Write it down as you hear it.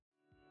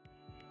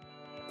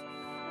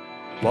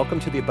Welcome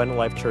to the Abundant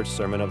Life Church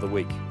Sermon of the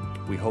Week.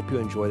 We hope you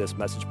enjoy this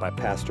message by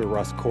Pastor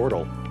Russ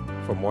Cordle.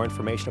 For more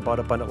information about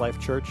Abundant Life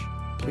Church,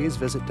 please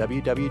visit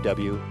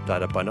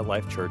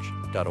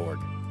www.abundantlifechurch.org.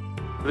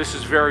 This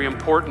is very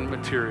important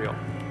material.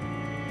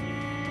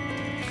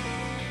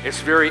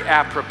 It's very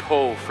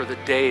apropos for the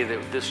day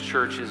that this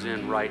church is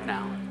in right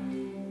now.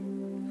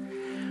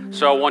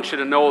 So I want you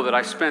to know that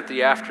I spent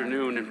the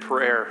afternoon in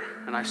prayer,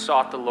 and I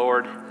sought the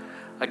Lord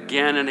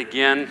again and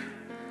again,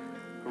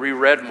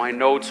 reread my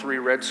notes,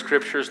 reread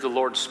scriptures. The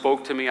Lord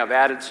spoke to me. I've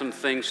added some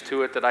things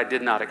to it that I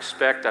did not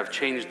expect. I've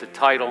changed the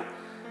title,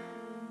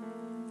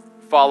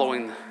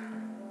 following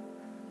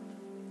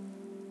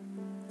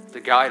the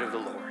guide of the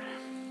Lord.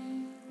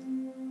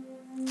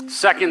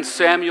 2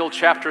 Samuel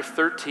chapter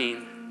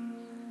 13.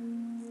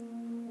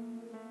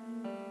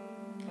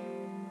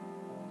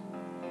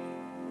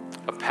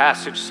 A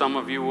passage some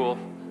of you will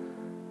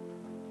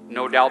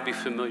no doubt be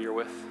familiar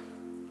with.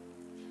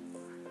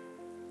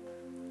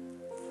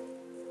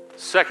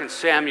 2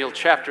 Samuel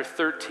chapter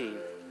 13,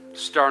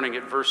 starting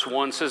at verse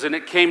 1, says, "And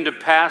it came to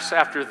pass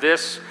after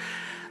this,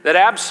 that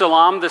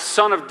Absalom, the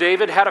son of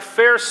David, had a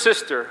fair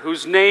sister,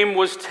 whose name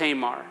was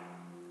Tamar.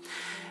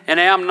 And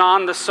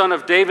Amnon, the son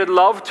of David,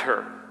 loved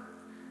her.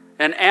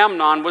 And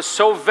Amnon was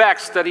so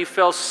vexed that he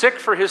fell sick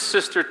for his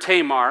sister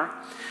Tamar,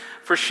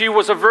 for she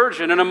was a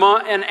virgin, and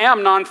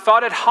Amnon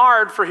thought it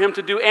hard for him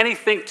to do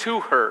anything to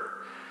her.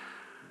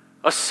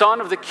 A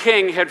son of the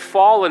king had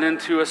fallen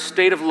into a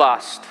state of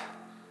lust,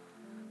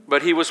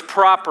 but he was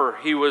proper.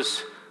 He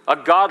was a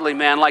godly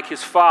man like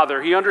his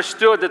father. He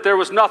understood that there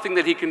was nothing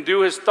that he can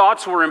do. His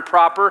thoughts were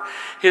improper.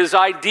 His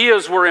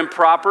ideas were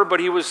improper,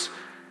 but he was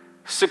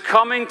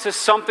succumbing to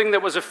something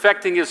that was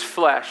affecting his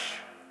flesh.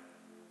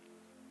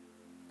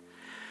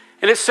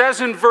 And it says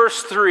in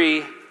verse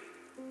 3,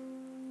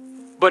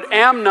 but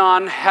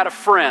Amnon had a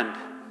friend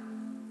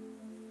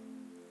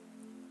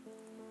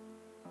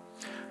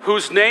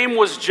whose name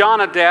was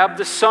Jonadab,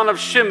 the son of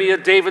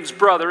Shimeah, David's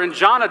brother. And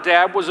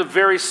Jonadab was a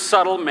very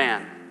subtle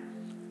man."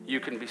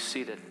 You can be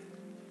seated.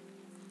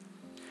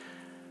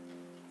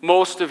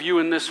 Most of you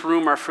in this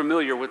room are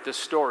familiar with this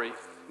story,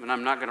 and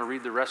I'm not going to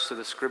read the rest of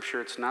the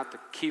scripture. It's not the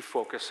key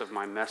focus of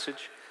my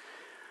message.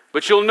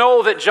 But you'll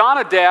know that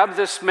Jonadab,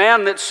 this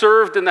man that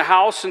served in the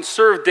house and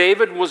served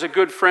David, was a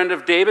good friend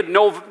of David,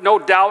 no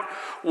doubt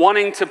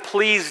wanting to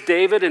please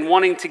David and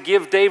wanting to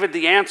give David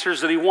the answers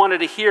that he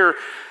wanted to hear,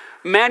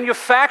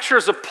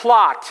 manufactures a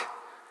plot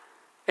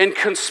and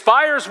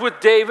conspires with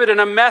David in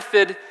a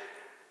method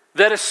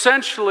that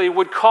essentially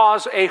would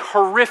cause a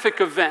horrific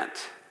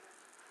event.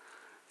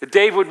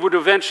 David would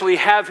eventually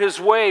have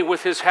his way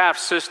with his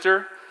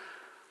half-sister.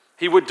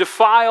 He would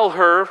defile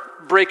her,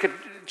 break a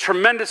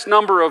tremendous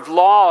number of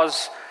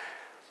laws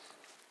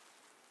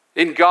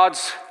in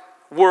God's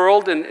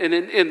world and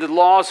in the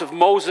laws of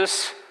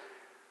Moses.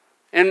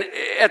 And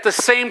at the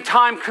same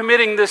time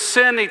committing this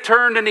sin, he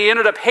turned and he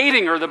ended up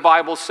hating her, the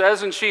Bible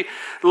says, and she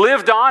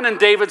lived on in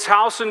David's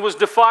house and was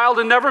defiled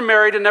and never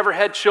married and never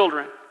had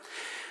children.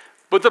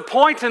 But the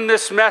point in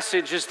this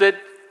message is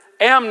that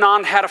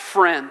Amnon had a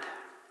friend.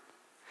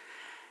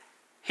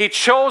 He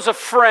chose a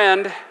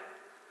friend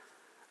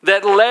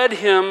that led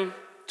him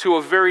to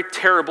a very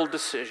terrible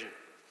decision.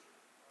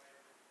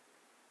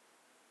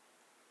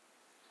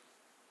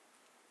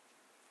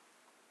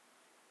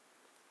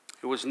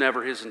 It was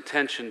never his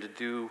intention to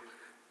do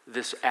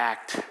this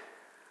act,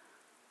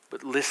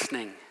 but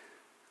listening,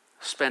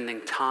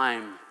 spending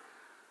time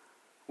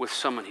with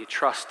someone he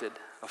trusted,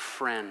 a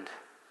friend,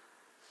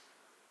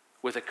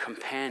 with a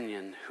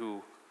companion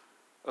who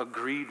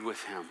agreed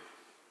with him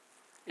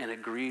and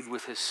agreed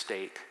with his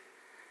state,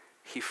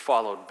 he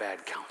followed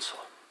bad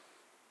counsel.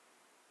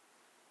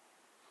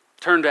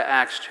 Turn to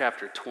Acts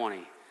chapter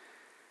 20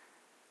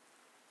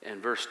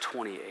 and verse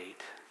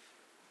 28.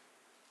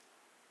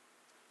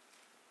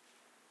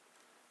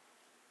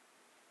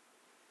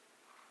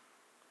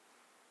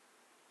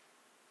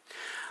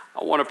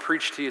 I want to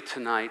preach to you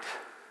tonight.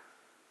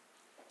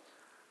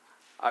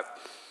 I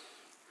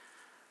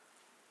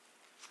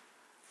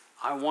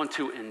want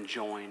to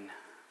enjoin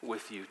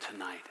with you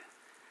tonight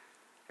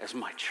as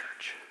my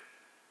church,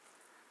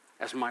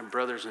 as my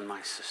brothers and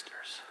my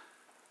sisters,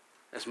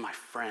 as my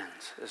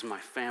friends, as my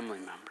family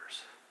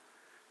members.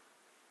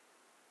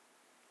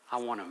 I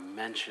want to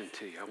mention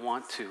to you, I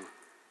want to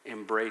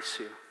embrace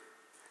you,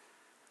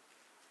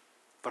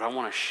 but I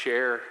want to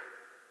share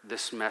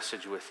this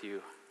message with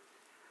you.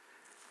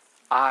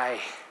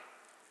 I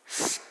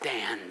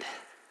stand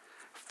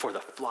for the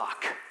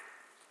flock,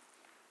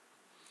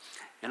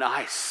 and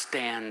I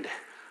stand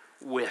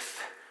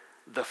with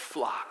the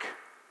flock.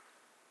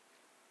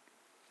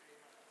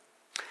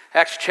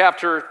 Acts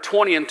chapter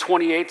 20 and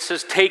 28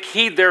 says, "Take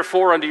heed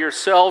therefore unto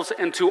yourselves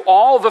and to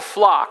all the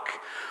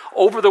flock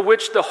over the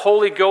which the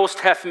Holy Ghost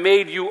hath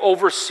made you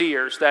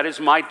overseers." That is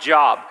my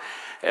job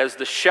as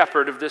the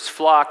shepherd of this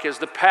flock, as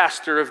the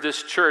pastor of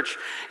this church.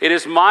 It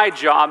is my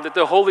job that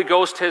the Holy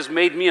Ghost has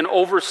made me an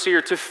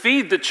overseer to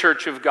feed the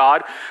church of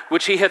God,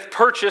 which he hath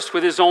purchased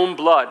with his own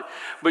blood.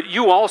 But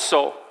you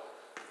also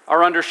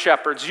are under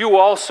shepherds. You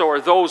also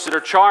are those that are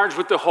charged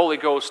with the Holy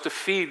Ghost to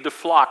feed the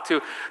flock,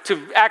 to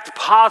act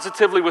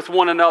positively with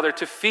one another,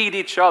 to feed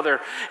each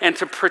other, and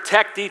to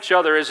protect each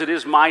other, as it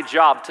is my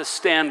job to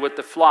stand with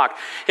the flock.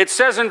 It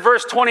says in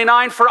verse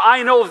 29, "For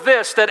I know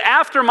this, that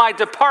after my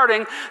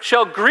departing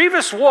shall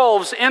grievous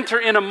wolves enter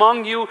in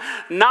among you,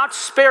 not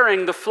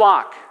sparing the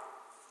flock.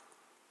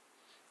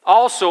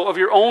 Also of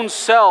your own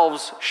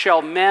selves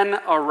shall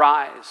men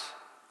arise,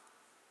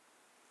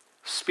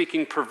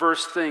 speaking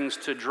perverse things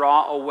to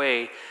draw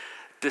away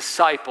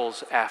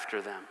disciples after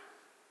them."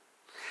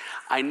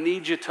 I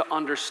need you to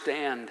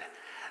understand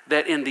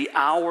that in the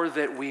hour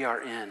that we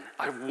are in,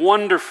 a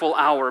wonderful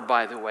hour,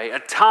 by the way, a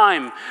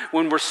time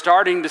when we're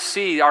starting to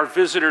see our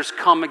visitors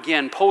come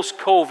again,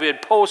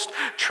 post-COVID,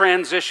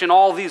 post-transition,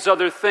 all these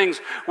other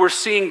things. We're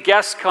seeing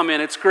guests come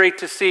in. It's great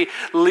to see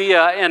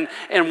Leah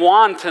and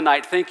Juan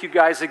tonight. Thank you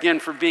guys again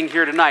for being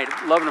here tonight.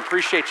 Love and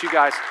appreciate you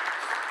guys.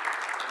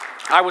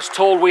 I was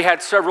told we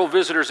had several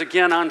visitors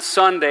again on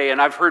Sunday,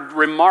 and I've heard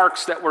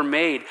remarks that were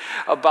made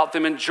about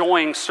them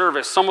enjoying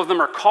service. Some of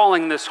them are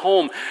calling this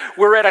home.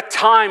 We're at a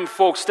time,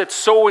 folks, that's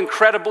so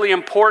incredibly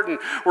important.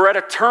 We're at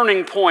a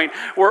turning point.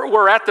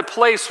 We're at the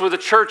place where the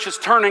church is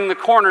turning the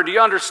corner. Do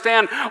you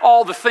understand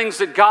all the things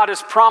that God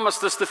has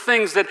promised us, the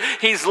things that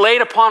He's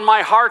laid upon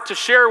my heart to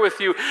share with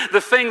you,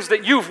 the things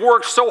that you've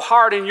worked so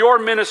hard in your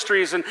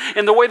ministries and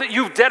in the way that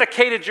you've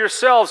dedicated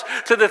yourselves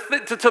to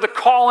the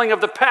calling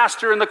of the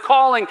pastor and the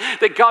calling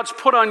that God's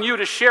put on you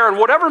to share, and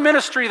whatever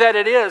ministry that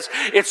it is,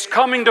 it's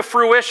coming to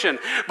fruition.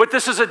 But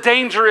this is a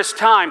dangerous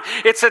time.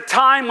 It's a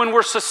time when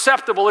we're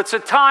susceptible. It's a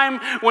time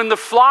when the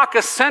flock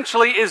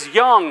essentially is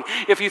young,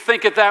 if you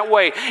think it that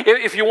way.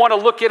 If you want to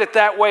look at it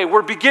that way,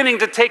 we're beginning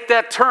to take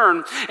that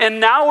turn. And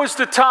now is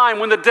the time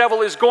when the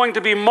devil is going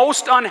to be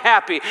most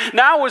unhappy.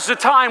 Now is the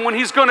time when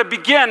he's going to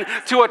begin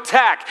to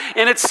attack.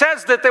 And it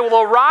says that they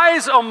will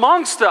arise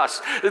amongst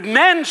us.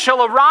 Men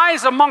shall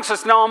arise amongst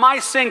us. Now, am I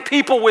saying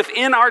people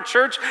within our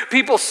church?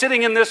 People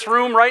sitting in this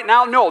room right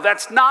now? No,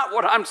 that's not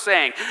what I'm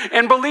saying.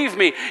 And believe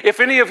me, if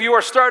any of you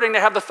are starting to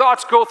have the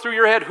thoughts go through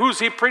your head, who's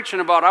he preaching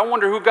about? I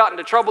wonder who got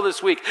into trouble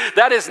this week.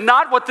 That is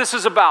not what this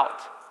is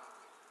about.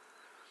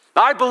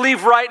 I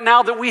believe right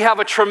now that we have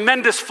a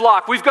tremendous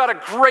flock. We've got a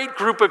great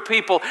group of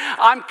people.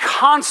 I'm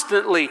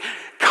constantly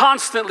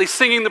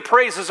singing the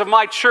praises of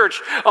my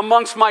church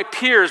amongst my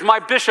peers. My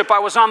bishop, I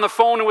was on the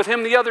phone with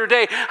him the other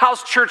day.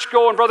 How's church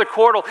going, Brother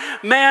Cordle?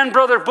 Man,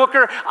 Brother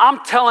Booker, I'm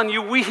telling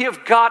you, we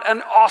have got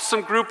an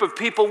awesome group of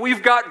people.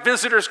 We've got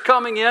visitors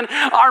coming in.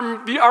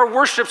 Our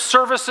worship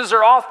services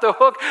are off the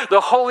hook.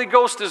 The Holy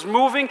Ghost is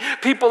moving.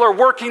 People are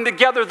working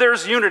together.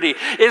 There's unity.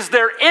 Is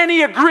there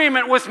any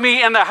agreement with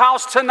me in the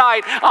house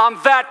tonight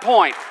on that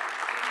point?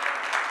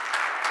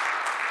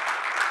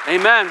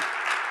 Amen.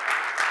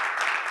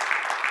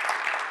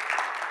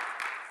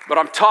 But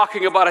I'm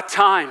talking about a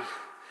time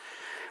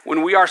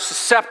when we are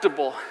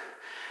susceptible,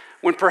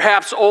 when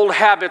perhaps old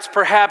habits,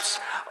 perhaps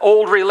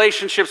old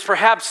relationships,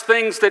 perhaps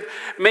things that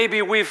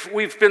maybe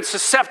we've been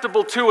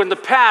susceptible to in the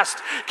past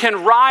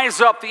can rise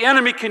up. The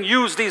enemy can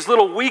use these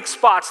little weak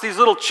spots, these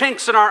little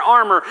chinks in our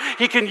armor.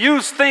 He can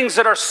use things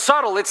that are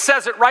subtle. It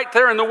says it right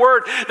there in the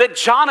Word that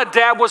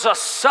Jonadab was a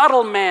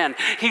subtle man.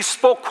 He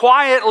spoke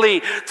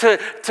quietly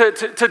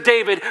to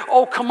David.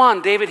 Oh, come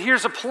on, David,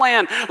 here's a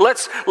plan.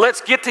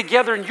 Let's get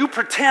together and you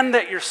pretend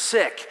that you're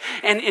sick.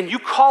 And you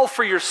call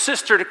for your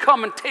sister to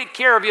come and take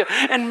care of you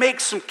and make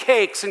some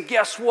cakes. And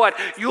guess what?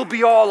 You'll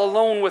be all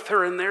alone with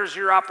her, and there's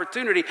your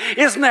opportunity.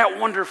 Isn't that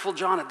wonderful,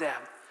 Jonadab?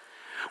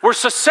 We're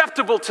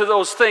susceptible to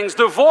those things.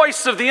 The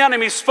voice of the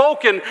enemy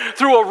spoken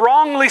through a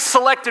wrongly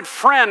selected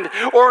friend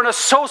or an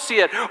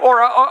associate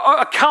or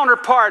a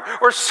counterpart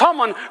or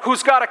someone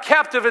who's got a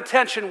captive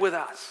attention with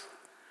us.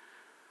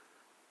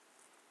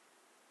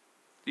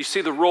 You see,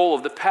 the role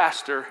of the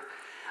pastor,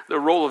 the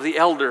role of the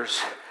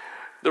elders,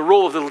 the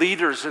role of the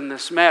leaders in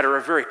this matter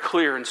are very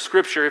clear in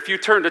Scripture. If you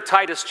turn to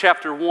Titus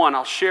chapter 1,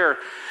 I'll share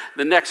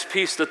the next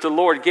piece that the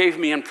Lord gave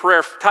me in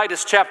prayer.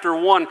 Titus chapter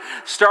 1,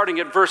 starting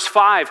at verse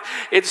 5,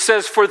 it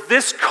says, "For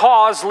this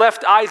cause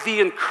left I thee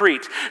in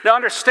Crete." Now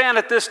understand,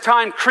 at this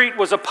time, Crete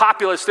was a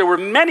populace. There were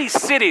many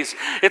cities.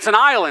 It's an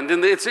island,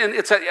 and it's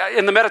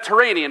in the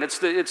Mediterranean. It's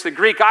the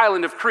Greek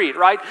island of Crete,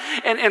 right?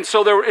 And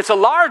so it's a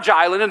large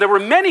island, and there were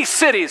many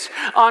cities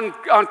on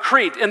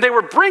Crete, and they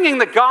were bringing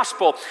the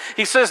gospel.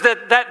 He says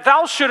that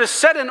thou shouldest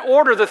set in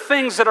order the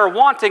things that are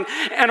wanting,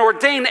 and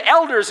ordain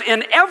elders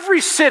in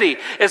every city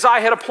as I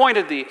had appointed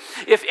thee.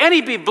 If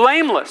any be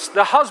blameless,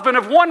 the husband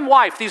of one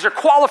wife. These are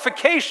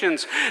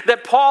qualifications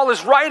that Paul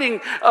is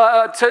writing,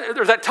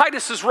 or that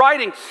Titus is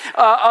writing.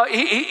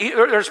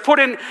 There's put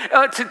in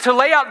to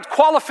lay out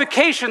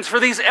qualifications for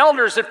these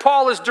elders that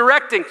Paul is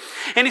directing.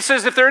 And he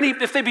says,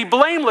 if they be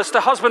blameless,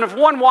 the husband of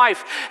one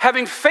wife,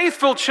 having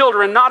faithful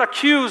children, not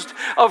accused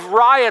of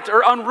riot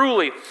or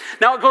unruly.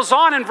 Now it goes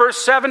on in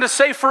verse 7 to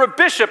say, for a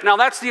bishop, now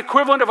that's the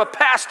equivalent of a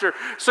pastor.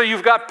 So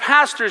you've got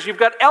pastors, you've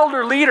got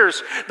elder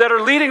leaders that are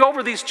leading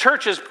over these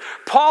churches.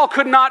 Paul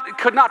could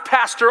not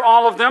pastor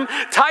all of them.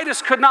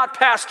 Titus could not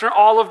pastor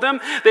all of them.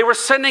 They were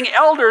sending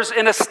elders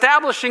and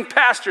establishing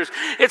pastors.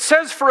 It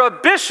says, for a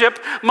bishop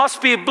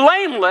must be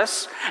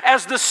blameless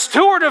as the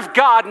steward of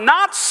God,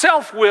 not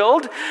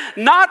self-willed,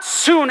 not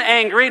soon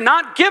angry,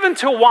 not given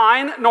to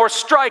wine, nor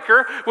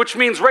striker, which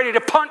means ready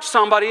to punch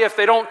somebody if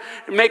they don't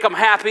make them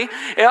happy.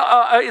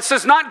 It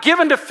says not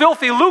given to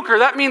filthy lucre.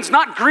 That means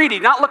not greedy,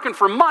 not looking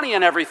for money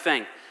and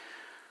everything.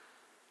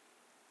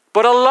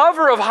 But a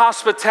lover of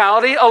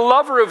hospitality, a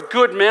lover of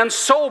good men,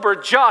 sober,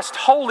 just,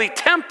 holy,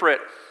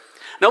 temperate.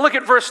 Now look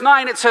at verse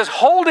 9. It says,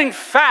 holding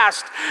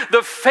fast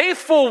the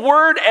faithful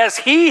word as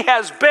he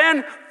has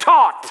been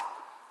taught.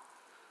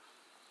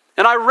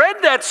 And I read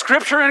that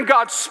scripture and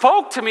God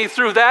spoke to me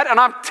through that, and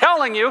I'm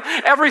telling you,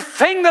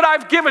 everything that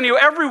I've given you,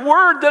 every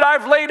word that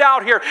I've laid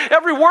out here,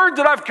 every word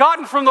that I've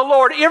gotten from the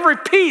Lord, every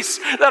piece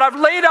that I've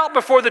laid out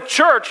before the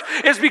church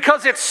is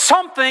because it's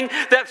something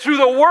that through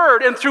the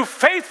word and through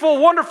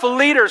faithful, wonderful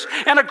leaders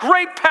and a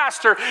great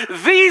pastor,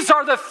 these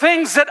are the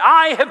things that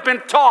I have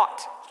been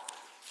taught.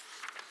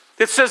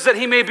 It says that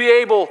he may be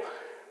able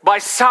by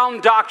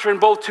sound doctrine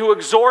both to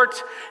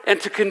exhort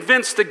and to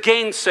convince the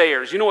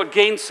gainsayers. You know what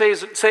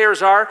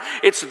gainsayers are?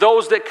 It's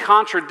those that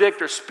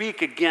contradict or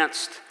speak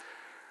against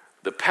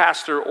the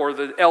pastor or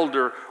the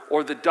elder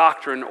or the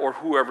doctrine or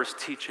whoever's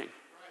teaching.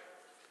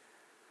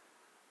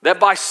 That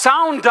by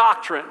sound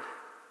doctrine,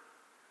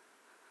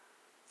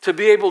 to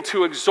be able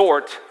to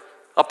exhort,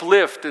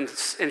 uplift,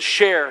 and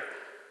share,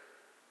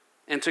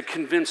 and to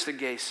convince the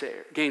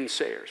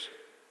gainsayers.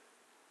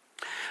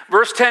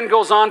 Verse 10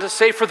 goes on to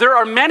say, for there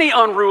are many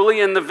unruly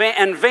and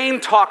vain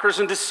talkers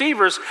and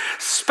deceivers,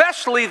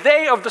 especially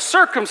they of the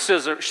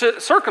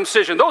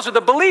circumcision. Those are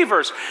the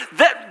believers.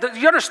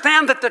 You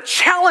understand that the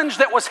challenge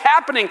that was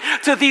happening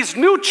to these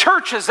new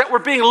churches that were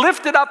being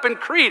lifted up in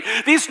Crete,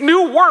 these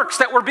new works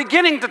that were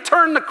beginning to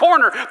turn the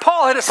corner.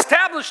 Paul had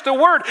established the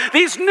word.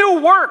 These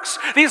new works,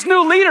 these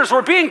new leaders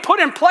were being put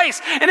in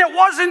place. And it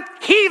wasn't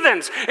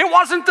heathens. It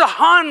wasn't the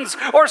Huns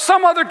or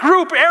some other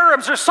group,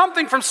 Arabs or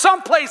something from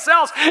someplace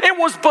else. It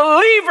was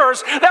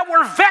believers that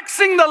were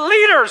vexing the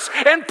leaders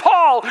and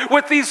Paul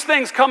with these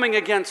things coming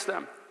against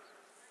them.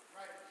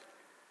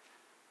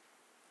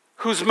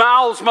 Whose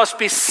mouths must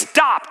be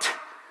stopped,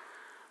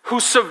 who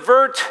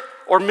subvert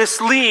or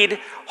mislead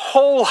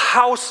whole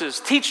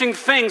houses, teaching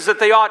things that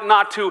they ought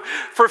not to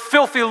for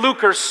filthy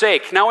lucre's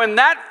sake. Now in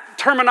that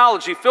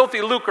terminology, filthy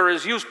lucre,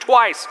 is used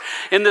twice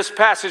in this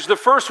passage. The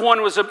first one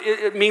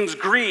it means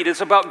greed.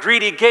 It's about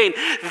greedy gain.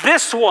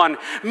 This one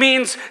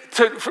means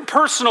for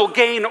personal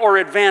gain or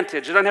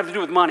advantage. It doesn't have to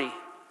do with money.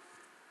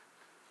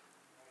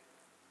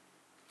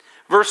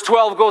 Verse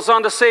 12 goes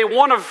on to say,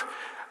 one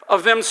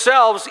of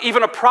themselves,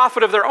 even a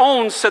prophet of their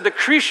own, said the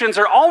Cretians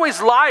are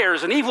always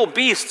liars and evil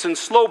beasts and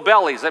slow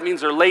bellies. That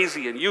means they're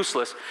lazy and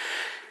useless.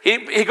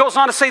 He goes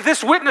on to say,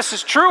 this witness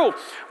is true.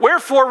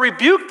 Wherefore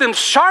rebuke them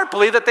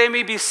sharply that they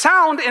may be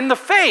sound in the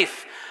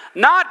faith,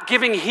 not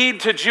giving heed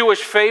to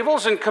Jewish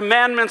fables and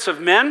commandments of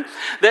men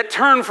that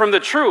turn from the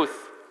truth.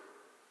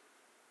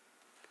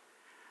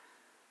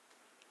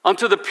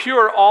 Unto the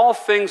pure all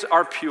things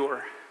are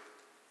pure.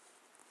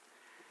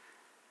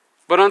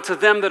 But unto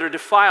them that are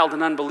defiled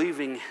and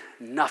unbelieving,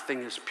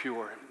 nothing is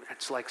pure.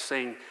 It's like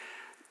saying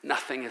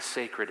nothing is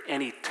sacred.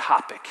 Any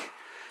topic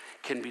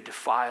can be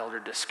defiled or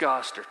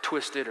discussed or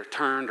twisted or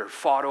turned or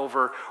fought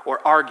over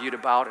or argued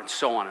about and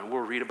so on. And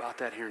we'll read about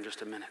that here in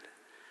just a minute.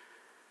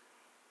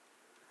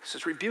 It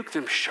says, rebuke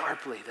them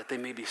sharply that they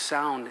may be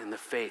sound in the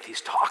faith.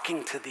 He's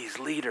talking to these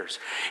leaders.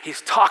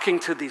 He's talking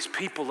to these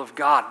people of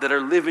God that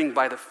are living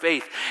by the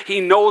faith.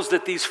 He knows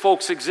that these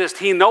folks exist.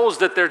 He knows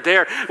that they're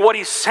there. What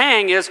he's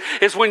saying is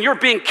when you're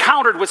being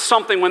countered with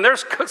something, when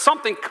there's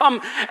something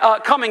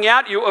coming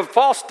at you of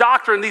false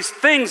doctrine, these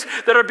things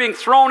that are being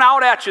thrown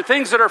out at you,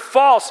 things that are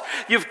false,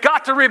 you've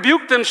got to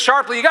rebuke them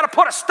sharply. You've got to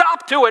put a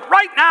stop to it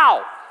right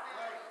now.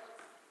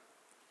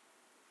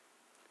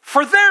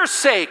 For their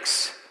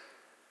sakes.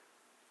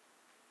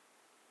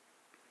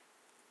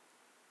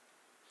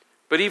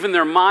 But even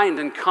their mind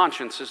and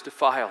conscience is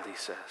defiled, he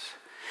says.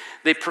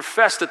 They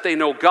profess that they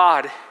know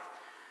God,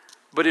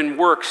 but in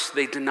works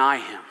they deny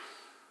him,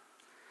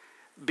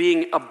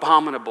 being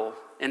abominable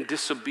and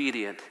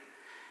disobedient,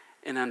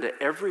 and unto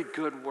every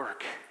good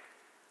work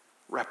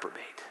reprobate.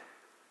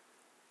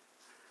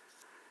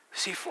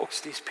 See,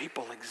 folks, these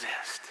people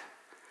exist.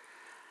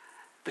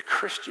 The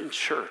Christian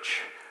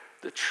church,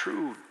 the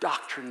true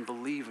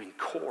doctrine-believing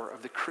core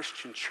of the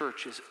Christian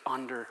church is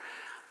under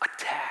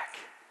attack.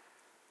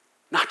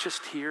 Not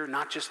just here,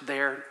 not just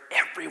there,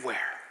 everywhere.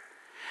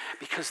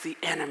 Because the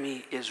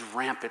enemy is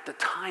rampant. The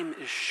time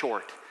is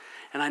short.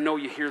 And I know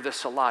you hear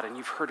this a lot and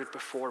you've heard it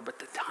before, but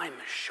the time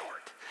is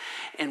short.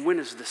 And when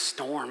is the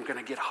storm going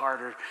to get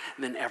harder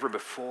than ever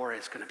before?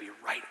 It's going to be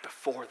right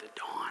before the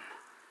dawn.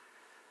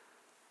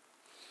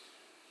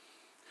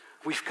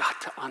 we've got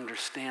to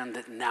understand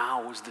that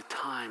now is the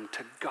time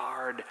to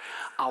guard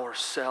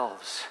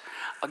ourselves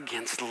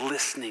against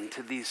listening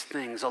to these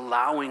things,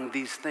 allowing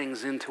these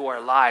things into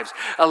our lives,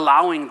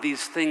 allowing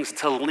these things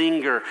to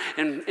linger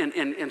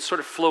and sort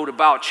of float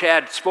about.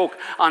 Chad spoke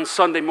on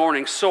Sunday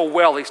morning so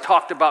well. He's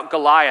talked about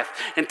Goliath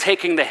and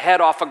taking the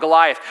head off of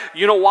Goliath.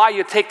 You know why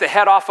you take the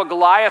head off of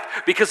Goliath?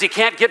 Because he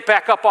can't get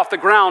back up off the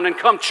ground and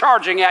come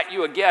charging at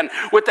you again.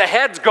 With the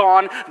head's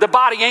gone, the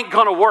body ain't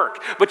going to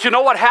work. But you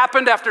know what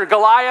happened after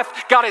Goliath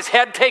got his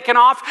head taken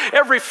off?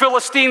 Every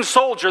Philistine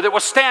soldier that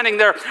was standing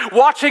there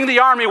watching the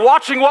army,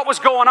 watching what was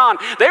going on,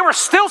 they were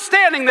still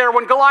standing there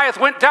when Goliath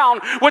went down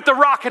with the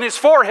rock in his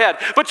forehead.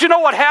 But you know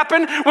what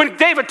happened when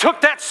David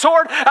took that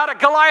sword out of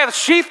Goliath's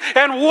sheath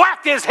and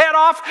whacked his head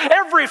off?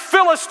 Every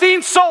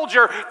Philistine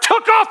soldier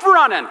took off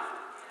running.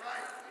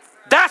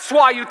 That's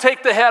why you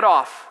take the head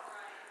off.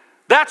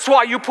 That's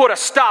why you put a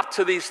stop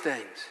to these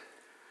things.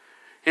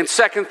 In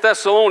 2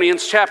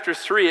 Thessalonians chapter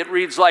 3, it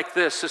reads like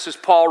this. This is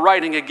Paul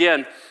writing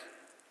again.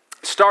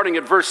 Starting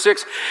at verse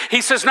 6,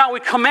 he says, "Now we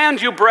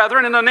command you,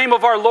 brethren, in the name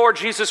of our Lord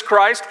Jesus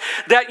Christ,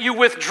 that you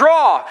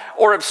withdraw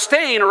or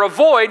abstain or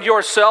avoid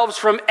yourselves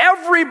from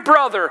every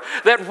brother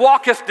that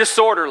walketh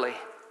disorderly."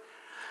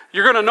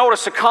 You're going to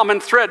notice a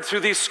common thread through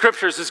these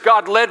scriptures. As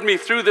God led me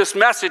through this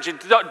message,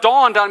 it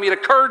dawned on me, it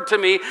occurred to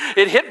me,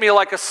 it hit me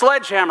like a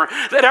sledgehammer,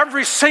 that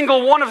every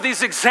single one of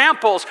these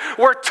examples,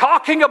 we're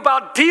talking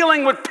about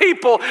dealing with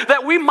people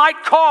that we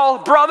might call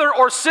brother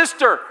or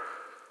sister.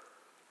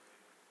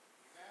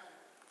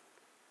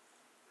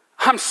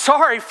 I'm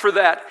sorry for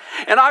that.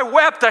 And I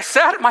wept. I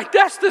sat at my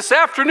desk this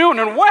afternoon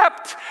and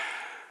wept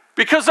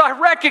because I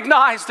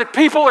recognize that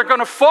people are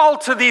going to fall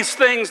to these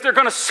things. They're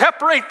going to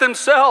separate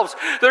themselves.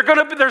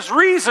 There's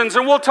reasons,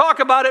 and we'll talk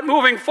about it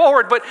moving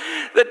forward, but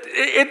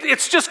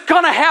it's just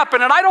going to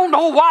happen. And I don't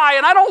know why,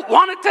 and I don't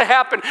want it to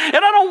happen. And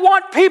I don't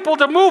want people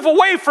to move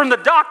away from the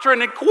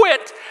doctrine and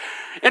quit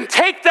and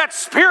take that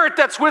spirit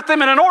that's with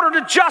them, and in order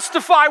to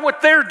justify what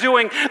they're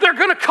doing, they're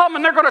going to come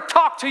and they're going to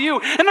talk to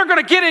you, and they're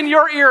going to get in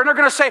your ear, and they're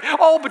going to say,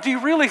 "Oh, but do you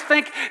really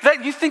think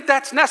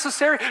that's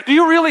necessary? Do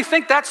you really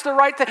think that's the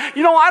right thing?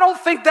 You know, I don't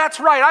think that's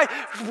right.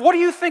 What do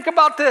you think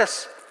about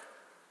this?"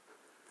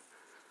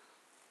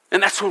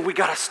 And that's when we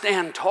got to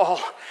stand tall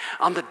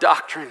on the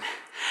doctrine.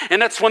 And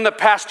that's when the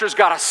pastor's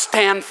got to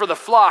stand for the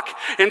flock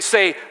and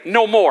say,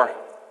 "No more.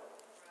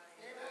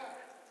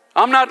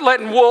 I'm not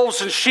letting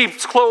wolves in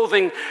sheep's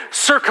clothing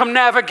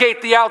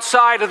circumnavigate the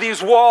outside of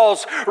these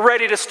walls,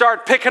 ready to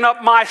start picking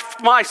up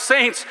my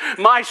saints,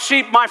 my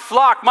sheep, my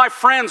flock, my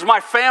friends, my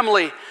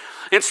family,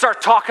 and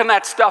start talking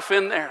that stuff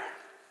in there."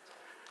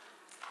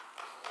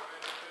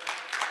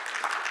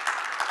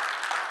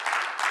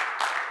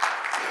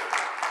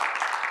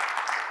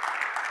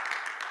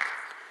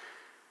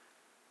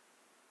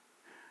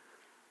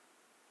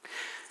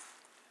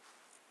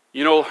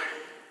 You know,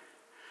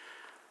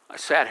 I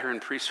sat here in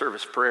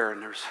pre-service prayer,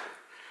 and there's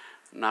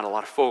not a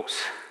lot of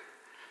folks,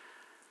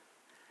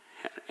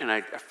 and I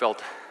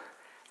felt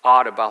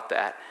odd about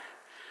that.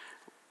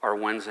 Our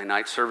Wednesday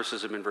night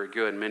services have been very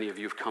good. Many of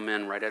you have come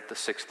in right at the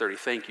 6:30.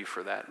 Thank you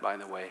for that, by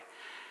the way,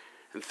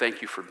 and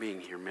thank you for being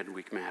here.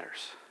 Midweek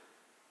matters.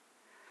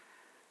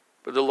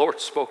 But the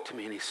Lord spoke to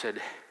me, and he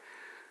said,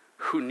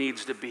 "Who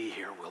needs to be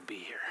here will be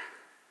here.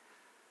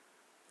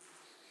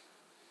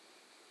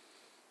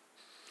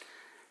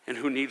 And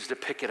who needs to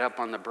pick it up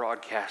on the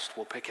broadcast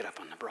will pick it up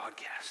on the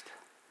broadcast.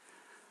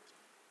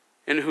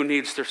 And who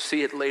needs to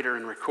see it later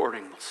in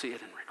recording will see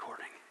it in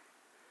recording.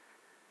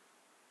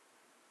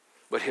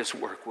 But his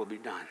work will be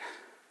done."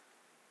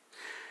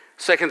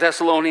 2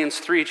 Thessalonians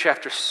 3,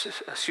 chapter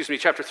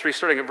 3,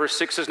 starting at verse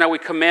 6 says, "Now we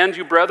command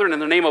you, brethren, in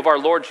the name of our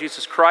Lord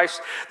Jesus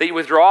Christ, that you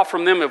withdraw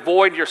from them,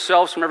 avoid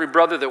yourselves from every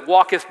brother that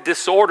walketh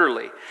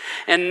disorderly,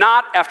 and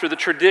not after the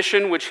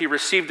tradition which he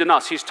received in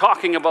us." He's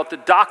talking about the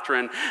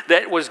doctrine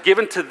that was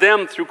given to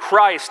them through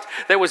Christ,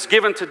 that was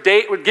given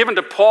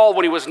to Paul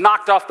when he was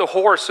knocked off the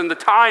horse, and the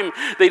time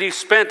that he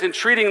spent in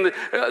treating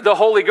the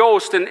Holy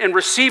Ghost and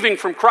receiving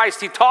from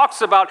Christ. He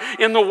talks about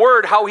in the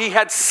Word how he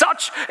had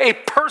such a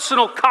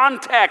personal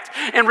contact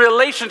and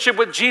relationship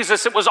with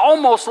Jesus. It was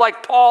almost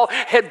like Paul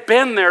had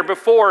been there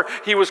before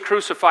he was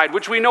crucified,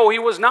 which we know he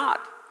was not.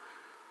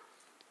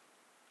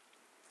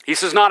 He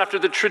says, "Not after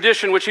the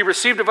tradition which he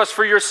received of us,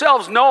 for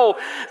yourselves know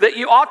that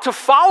you ought to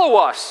follow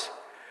us.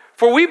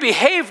 For we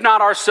behaved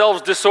not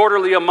ourselves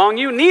disorderly among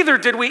you, neither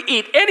did we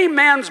eat any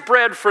man's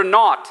bread for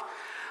naught,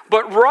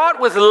 but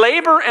wrought with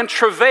labor and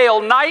travail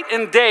night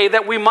and day,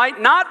 that we might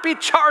not be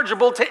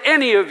chargeable to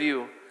any of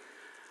you.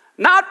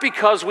 Not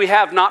because we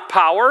have not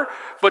power,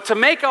 but to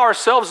make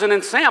ourselves an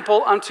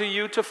example unto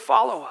you to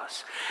follow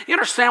us." You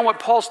understand what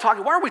Paul's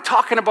talking? Why are we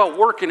talking about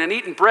working and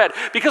eating bread?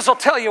 Because I'll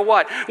tell you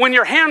what, when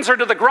your hands are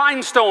to the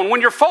grindstone,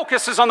 when your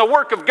focus is on the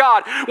work of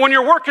God, when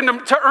you're working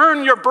to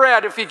earn your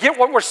bread, if you get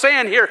what we're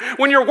saying here,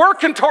 when you're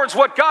working towards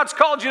what God's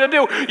called you to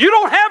do, you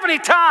don't have any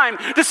time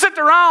to sit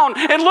around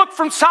and look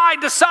from side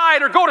to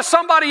side or go to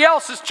somebody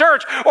else's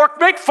church or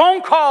make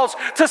phone calls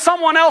to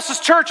someone else's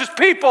church's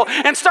people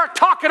and start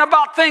talking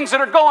about things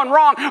that are going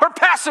wrong or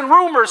passing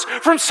rumors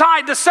from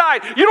side to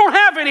side. You don't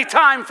have any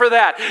time for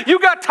that. You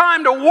got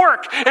time to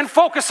work and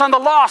focus on the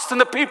lost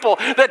and the people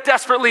that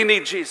desperately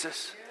need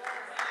Jesus.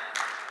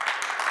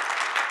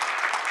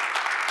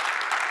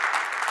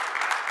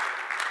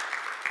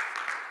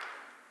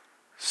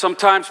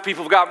 Sometimes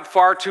people have got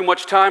far too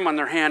much time on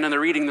their hand and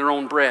they're eating their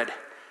own bread.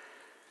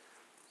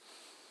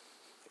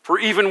 For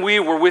even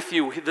we were with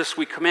you, this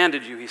we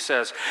commanded you, he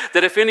says,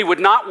 that if any would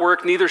not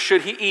work, neither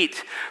should he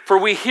eat. For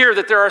we hear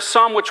that there are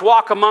some which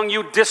walk among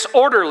you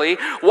disorderly,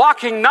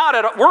 working not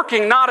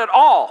at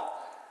all.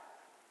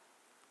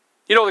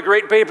 You know, the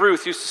great Babe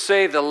Ruth used to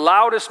say, the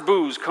loudest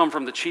boos come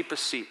from the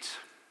cheapest seats.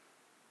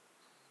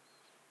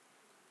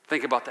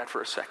 Think about that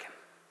for a second.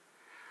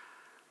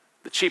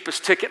 The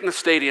cheapest ticket in the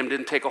stadium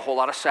didn't take a whole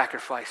lot of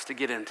sacrifice to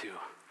get into,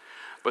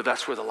 but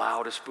that's where the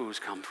loudest boos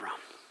come from.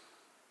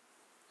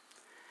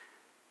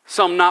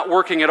 Some not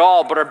working at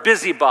all, but are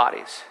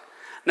busybodies.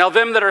 Now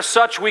them that are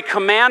such we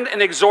command and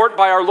exhort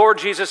by our Lord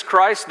Jesus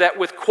Christ, that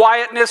with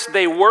quietness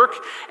they work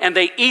and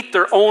they eat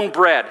their own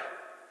bread.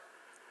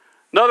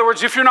 In other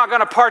words, if you're not going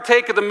to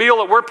partake of the meal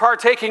that we're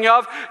partaking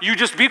of, you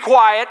just be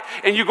quiet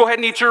and you go ahead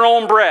and eat your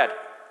own bread.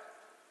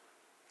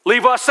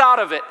 Leave us out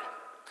of it.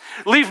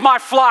 Leave my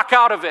flock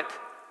out of it.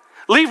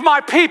 Leave my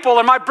people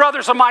and my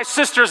brothers and my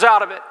sisters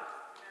out of it.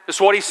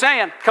 That's what he's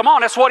saying. Come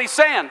on, that's what he's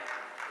saying.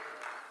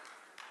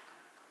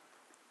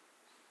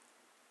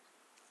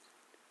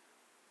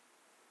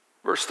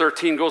 Verse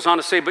 13 goes on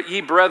to say, but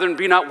ye brethren,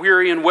 be not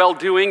weary in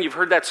well-doing. You've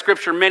heard that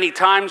scripture many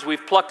times.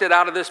 We've plucked it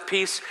out of this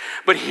piece.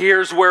 But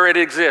here's where it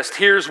exists.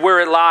 Here's where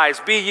it lies.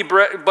 But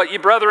ye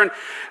brethren,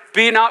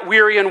 be not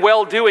weary in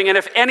well-doing. And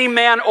if any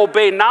man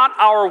obey not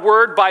our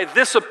word by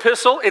this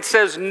epistle, it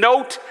says,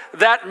 note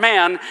that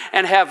man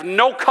and have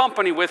no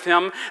company with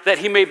him, that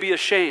he may be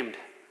ashamed.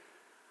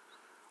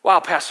 Wow,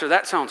 Pastor,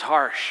 that sounds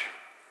harsh.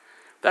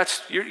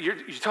 You're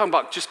talking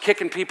about just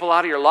kicking people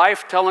out of your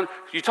life,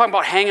 you're talking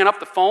about hanging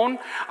up the phone?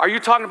 Are you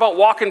talking about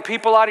walking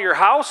people out of your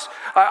house?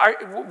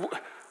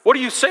 What are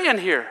you saying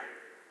here?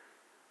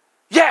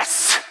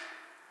 Yes.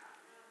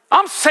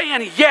 I'm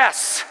saying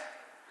yes.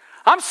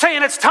 I'm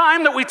saying it's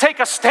time that we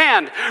take a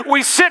stand.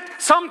 We sit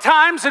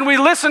sometimes and we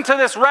listen to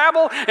this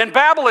rabble and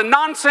babble and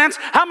nonsense.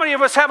 How many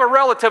of us have a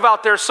relative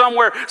out there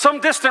somewhere, some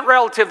distant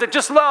relative that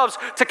just loves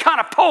to kind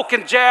of poke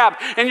and jab,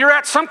 and you're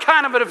at some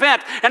kind of an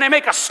event and they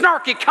make a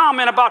snarky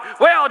comment about,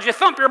 well, did you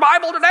thump your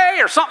Bible today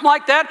or something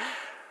like that?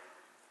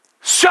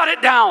 Shut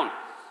it down.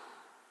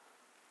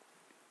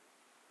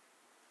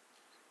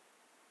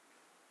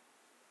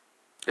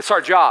 It's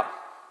our job.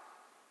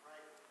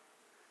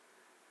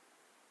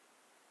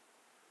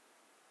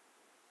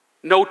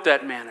 Note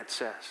that man, it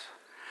says.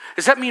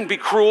 Does that mean be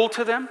cruel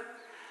to them?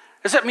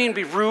 Does that mean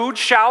be rude,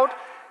 shout,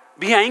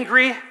 be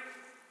angry?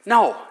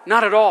 No,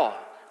 not at all.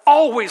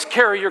 Always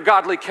carry your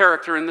godly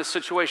character in this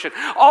situation.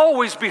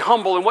 Always be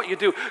humble in what you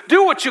do.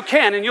 Do what you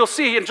can, and you'll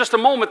see in just a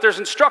moment there's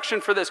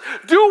instruction for this.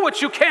 Do what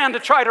you can to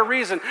try to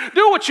reason.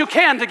 Do what you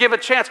can to give a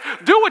chance.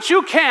 Do what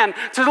you can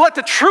to let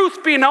the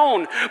truth be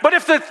known. But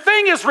if the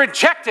thing is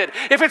rejected,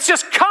 if it's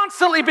just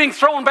constantly being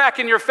thrown back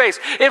in your face,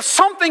 if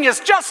something is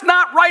just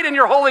not right in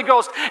your Holy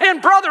Ghost,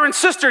 and brother and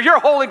sister, your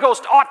Holy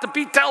Ghost ought to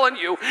be telling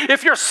you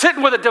if you're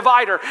sitting with a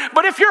divider.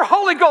 But if your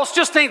Holy Ghost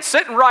just ain't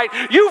sitting right,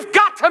 you've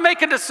got to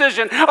make a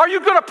decision. Are you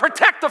going to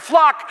protect the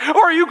flock,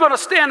 or are you going to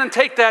stand and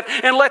take that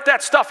and let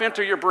that stuff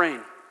enter your brain?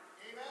 Amen.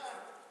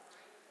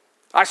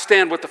 I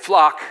stand with the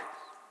flock.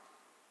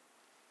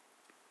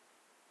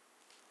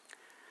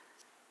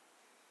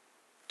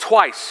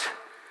 Twice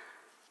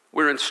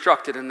we're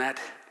instructed in that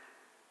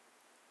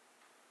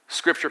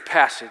scripture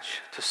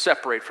passage to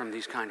separate from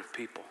these kind of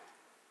people.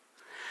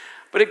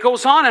 But it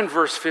goes on in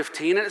verse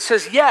 15 and it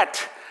says,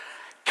 yet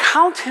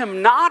count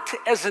him not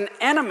as an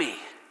enemy.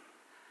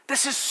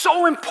 This is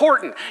so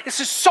important. This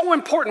is so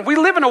important. We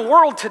live in a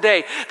world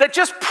today that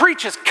just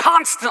preaches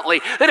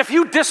constantly that if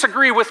you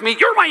disagree with me,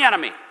 you're my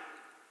enemy.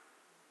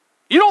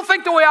 You don't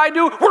think the way I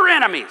do, we're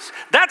enemies.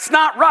 That's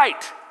not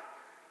right.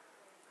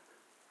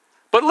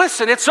 But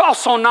listen, it's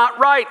also not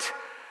right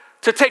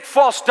to take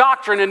false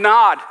doctrine and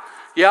nod.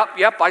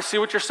 Yep, I see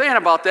what you're saying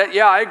about that.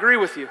 Yeah, I agree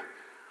with you.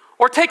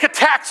 Or take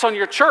attacks on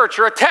your church,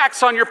 or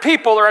attacks on your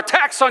people, or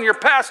attacks on your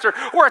pastor,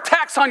 or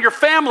attacks on your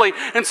family,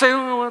 and say,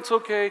 oh, it's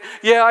okay.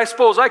 Yeah, I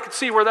suppose I could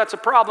see where that's a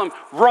problem.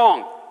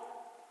 Wrong.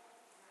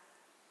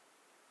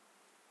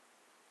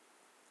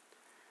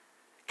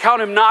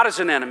 Count him not as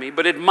an enemy,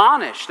 but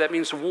admonish. That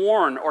means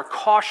warn, or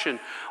caution,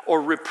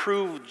 or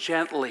reprove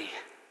gently.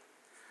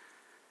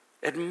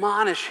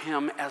 Admonish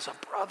him as a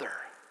brother.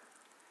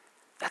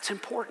 That's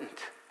important.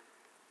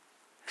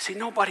 See,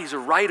 nobody's a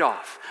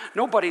write-off.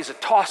 Nobody's a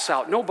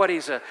toss-out.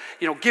 Nobody's a,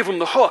 give them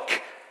the hook.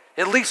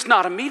 At least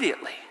not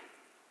immediately.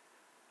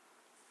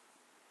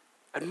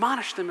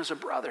 Admonish them as a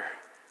brother,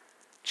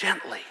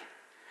 gently.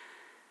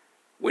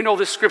 We know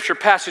this scripture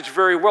passage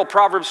very well.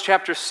 Proverbs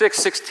chapter 6,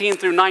 16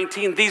 through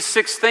 19. These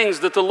 6 things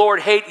that the Lord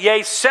hates,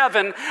 yea,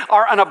 7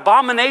 are an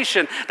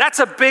abomination. That's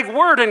a big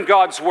word in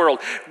God's world.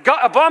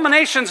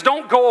 Abominations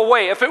don't go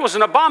away. If it was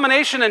an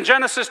abomination in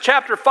Genesis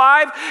chapter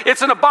 5,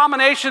 it's an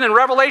abomination in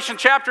Revelation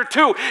chapter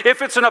 2.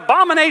 If it's an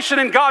abomination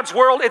in God's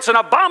world, it's an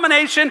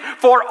abomination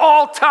for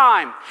all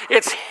time.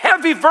 It's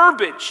heavy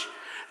verbiage.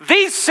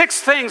 These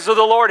 6 things of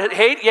the Lord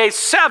hate, yea,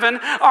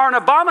 7 are an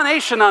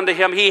abomination unto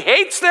him. He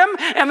hates them,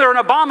 and they're an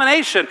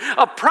abomination.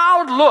 A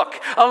proud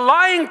look, a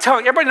lying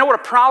tongue. Everybody know what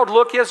a proud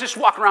look is? Just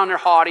walk around there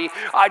haughty.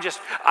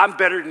 I'm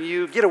better than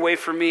you. Get away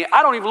from me.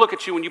 I don't even look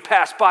at you when you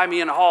pass by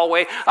me in the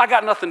hallway. I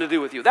got nothing to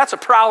do with you. That's a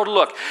proud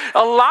look.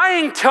 A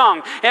lying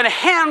tongue and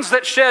hands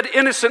that shed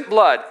innocent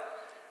blood.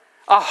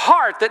 A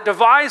heart that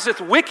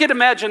deviseth wicked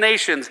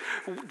imaginations,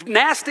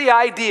 nasty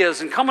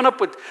ideas, and coming up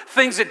with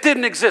things that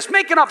didn't exist.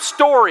 Making up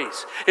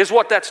stories is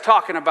what that's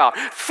talking about.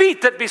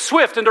 Feet that be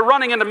swift into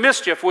running into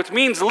mischief, which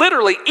means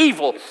literally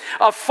evil.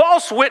 A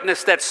false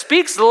witness that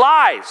speaks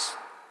lies.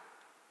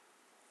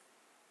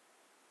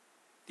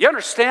 You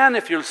understand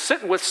if you're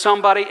sitting with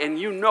somebody and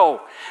you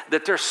know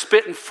that they're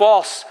spitting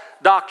false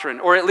doctrine,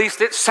 or at least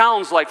it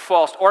sounds like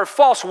false, or a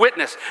false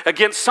witness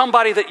against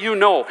somebody that you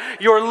know,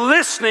 you're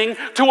listening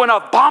to an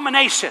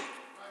abomination,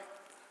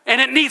 and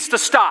it needs to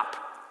stop.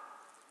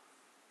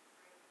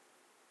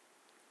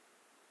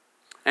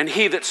 And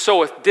he that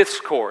soweth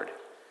discord,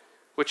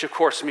 which of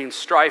course means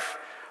strife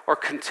or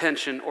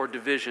contention or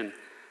division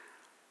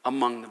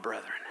among the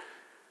brethren.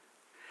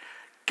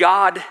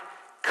 God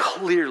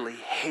clearly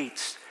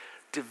hates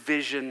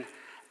division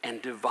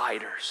and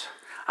dividers.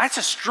 That's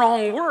a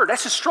strong word.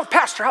 That's a strong,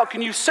 Pastor, how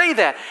can you say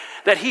that?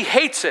 That he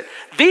hates it.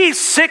 These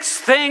 6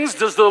 things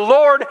does the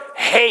Lord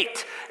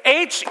hate.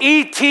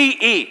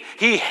 H-E-T-E.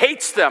 He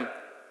hates them.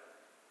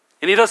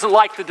 And he doesn't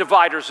like the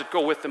dividers that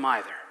go with them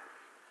either.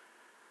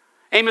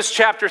 Amos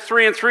chapter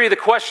 3 and 3, the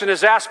question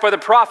is asked by the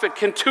prophet,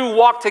 can 2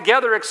 walk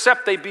together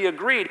except they be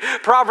agreed?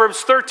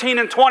 Proverbs 13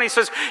 and 20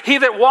 says, he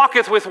that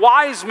walketh with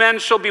wise men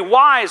shall be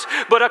wise,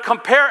 but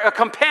a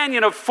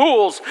companion of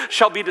fools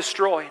shall be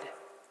destroyed.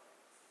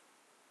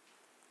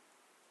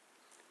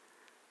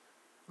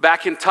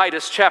 Back in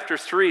Titus chapter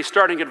 3,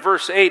 starting at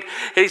verse 8,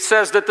 he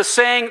says that this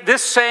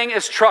saying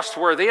is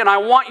trustworthy, and I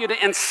want you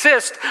to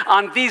insist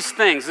on these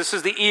things. This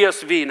is the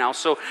ESV now,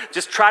 so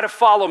just try to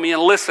follow me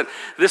and listen.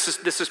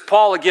 This is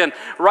Paul again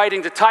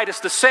writing to Titus.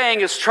 The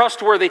saying is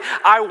trustworthy.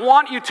 I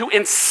want you to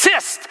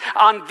insist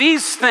on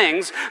these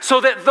things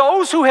so that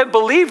those who have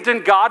believed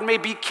in God may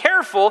be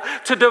careful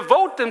to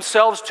devote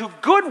themselves to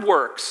good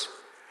works.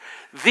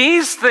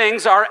 These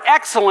things are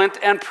excellent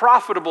and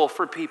profitable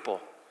for people.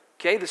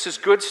 Okay, this is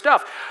good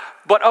stuff.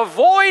 But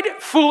avoid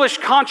foolish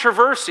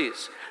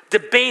controversies,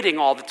 debating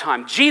all the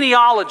time,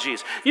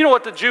 genealogies. You know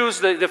what the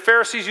Jews, the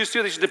Pharisees used to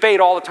do? They used to debate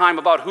all the time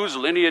about whose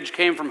lineage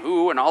came from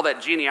who and all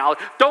that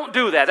genealogy. Don't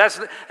do that.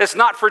 That's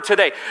not for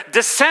today.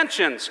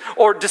 Dissensions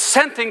or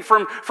dissenting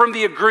from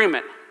the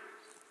agreement.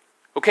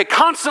 Okay,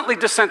 constantly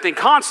dissenting,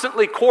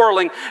 constantly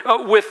quarreling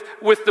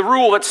with the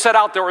rule that's set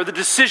out there or the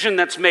decision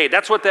that's made.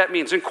 That's what that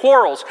means. And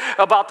quarrels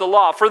about the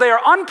law, for they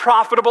are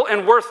unprofitable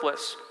and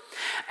worthless.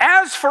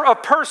 As for a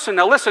person,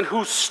 now listen,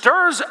 who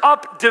stirs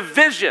up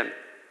division,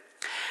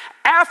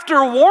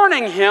 after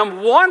warning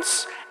him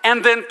once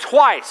and then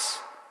twice,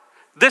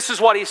 this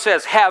is what he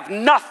says, have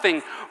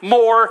nothing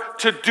more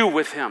to do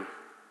with him.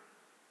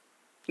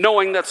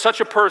 Knowing that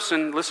such a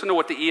person, listen to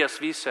what the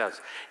ESV says,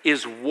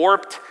 is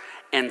warped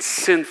and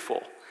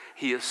sinful.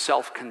 He is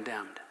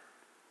self-condemned.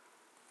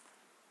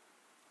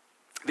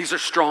 These are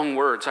strong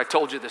words. I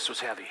told you this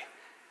was heavy.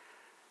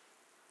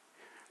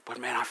 But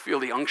man, I feel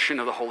the unction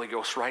of the Holy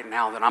Ghost right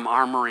now that I'm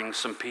armoring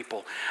some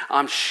people.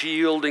 I'm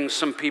shielding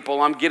some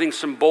people. I'm getting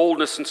some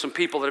boldness in some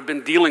people that have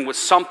been dealing with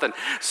something.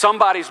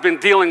 Somebody's been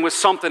dealing with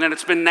something and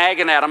it's been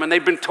nagging at them and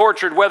they've been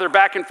tortured, whether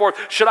back and forth.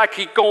 Should I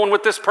keep going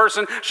with this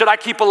person? Should I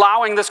keep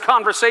allowing this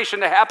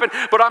conversation to happen?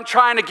 But I'm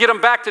trying to get them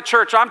back to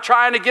church. I'm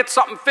trying to get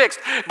something fixed.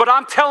 But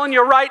I'm telling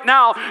you right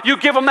now, you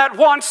give them that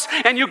once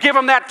and you give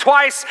them that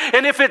twice.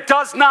 And if it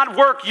does not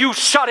work, you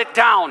shut it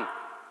down.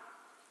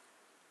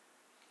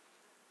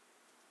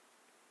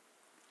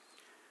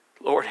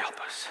 Lord, help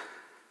us.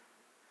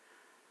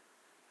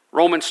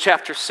 Romans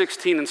chapter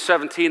 16 and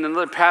 17,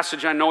 another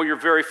passage I know you're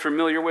very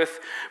familiar with,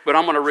 but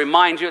I'm going to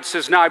remind you. It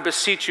says, now I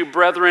beseech you,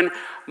 brethren,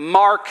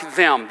 mark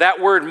them. That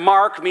word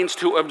mark means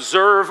to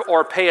observe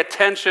or pay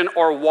attention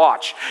or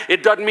watch.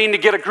 It doesn't mean to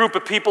get a group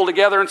of people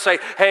together and say,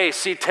 hey,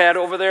 see Ted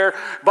over there?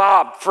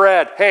 Bob,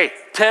 Fred, hey,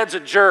 Ted's a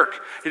jerk.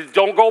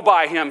 Don't go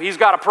by him. He's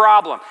got a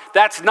problem.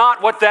 That's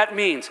not what that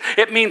means.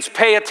 It means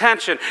pay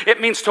attention. It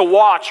means to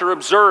watch or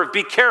observe.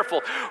 Be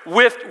careful,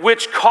 with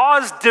which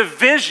cause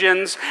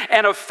divisions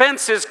and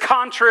offenses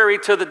contrary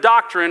to the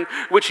doctrine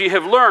which ye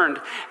have learned,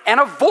 and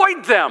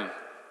avoid them.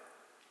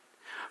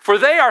 For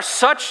they are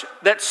such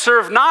that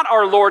serve not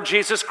our Lord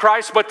Jesus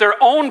Christ, but their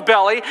own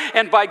belly,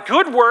 and by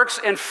good works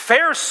and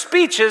fair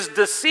speeches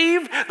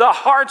deceive the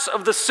hearts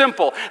of the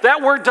simple.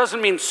 That word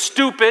doesn't mean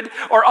stupid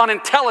or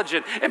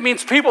unintelligent. It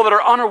means people that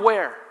are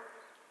unaware.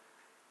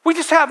 We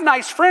just have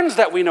nice friends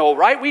that we know,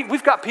 right?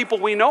 We've got people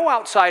we know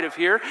outside of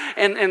here,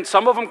 and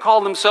some of them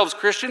call themselves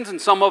Christians and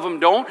some of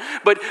them don't,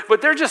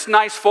 but they're just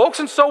nice folks,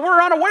 and so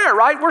we're unaware,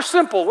 right? We're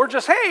simple. We're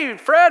just, hey,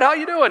 Fred, how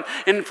you doing?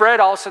 And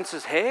Fred all of a sudden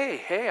says,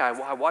 hey,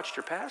 I watched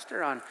your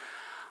pastor on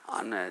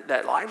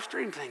that live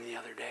stream thing the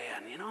other day,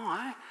 and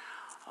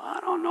I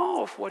don't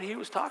know if what he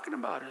was talking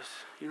about is,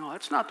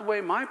 that's not the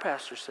way my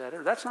pastor said it,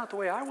 or that's not the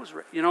way I was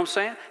raised. You know what I'm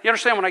saying? You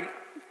understand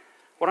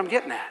what I'm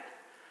getting at?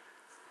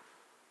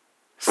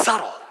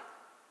 Subtle,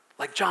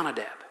 like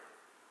Jonadab.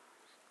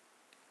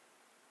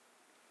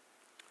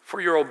 For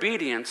your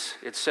obedience,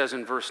 it says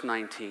in verse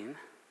 19,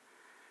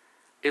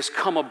 is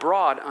come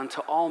abroad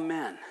unto all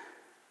men.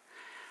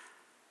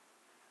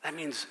 That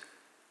means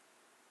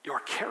your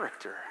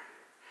character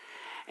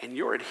and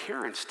your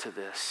adherence to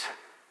this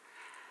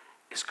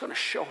is going to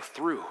show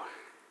through.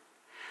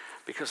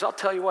 Because I'll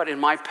tell you what, in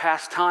my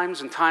past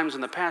times and times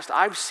in the past,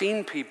 I've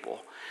seen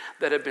people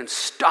that have been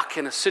stuck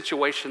in a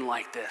situation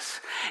like this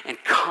and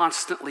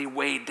constantly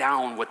weighed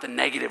down with the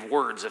negative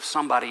words of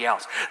somebody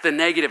else, the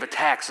negative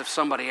attacks of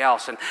somebody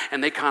else,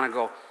 and they kind of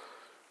go,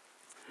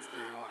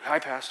 hi,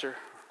 Pastor,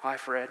 hi,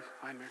 Fred,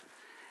 hi, Mary.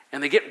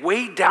 And they get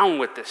weighed down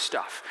with this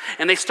stuff.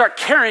 And they start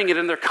carrying it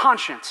in their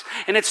conscience.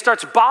 And it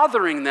starts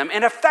bothering them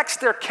and affects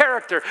their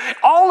character.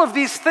 All of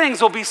these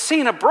things will be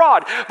seen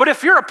abroad. But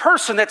if you're a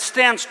person that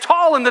stands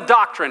tall in the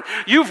doctrine,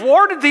 you've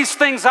warded these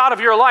things out of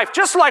your life.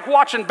 Just like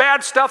watching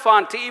bad stuff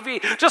on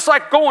TV. Just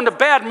like going to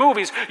bad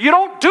movies. You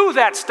don't do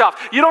that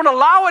stuff. You don't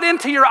allow it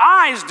into your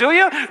eyes, do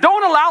you?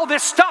 Don't allow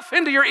this stuff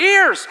into your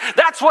ears.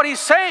 That's what he's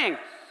saying.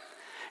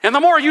 And the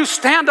more you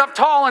stand up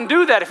tall and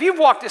do that,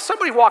 if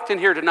somebody walked in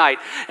here tonight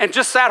and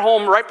just sat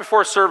home right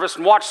before service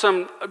and watched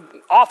some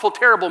awful,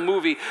 terrible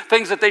movie,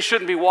 things that they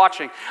shouldn't be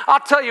watching, I'll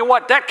tell you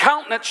what, that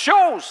countenance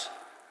shows.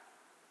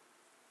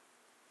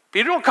 But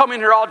you don't come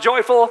in here all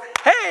joyful,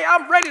 hey,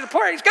 I'm ready to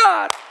praise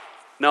God.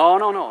 No.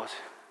 How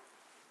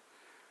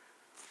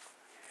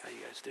you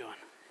guys doing?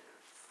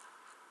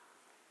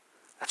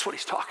 That's what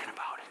he's talking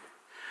about.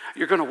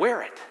 You're going to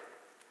wear it.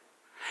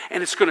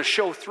 And it's going to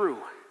show through.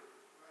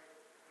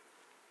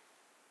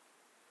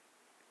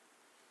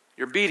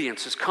 Your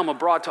obedience has come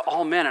abroad to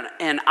all men,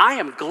 and I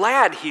am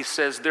glad, he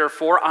says,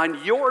 therefore,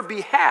 on your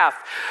behalf.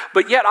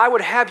 But yet I would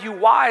have you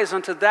wise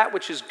unto that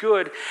which is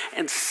good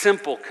and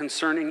simple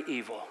concerning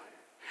evil.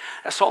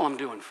 That's all I'm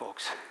doing,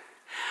 folks.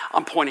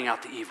 I'm pointing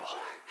out the evil.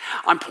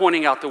 I'm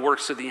pointing out the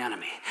works of the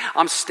enemy.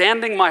 I'm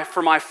standing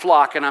for my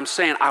flock, and I'm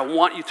saying, I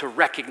want you to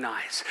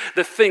recognize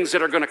the things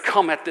that are going to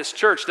come at this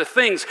church, the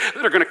things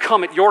that are going to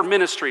come at your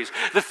ministries,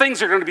 the things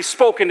that are going to be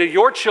spoken to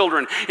your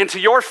children and to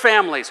your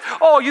families.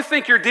 Oh, you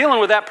think you're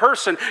dealing with that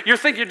person. You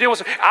think you're dealing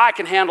with, I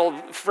can handle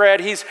Fred.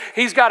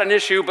 He's got an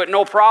issue, but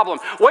no problem.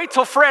 Wait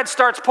till Fred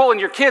starts pulling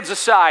your kids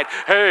aside.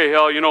 Hey,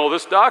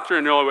 this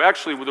doctrine,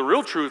 actually, the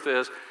real truth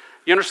is,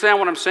 you understand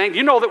what I'm saying?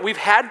 You know that we've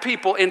had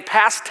people in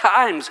past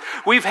times,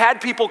 we've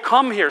had people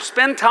come here,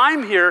 spend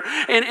time here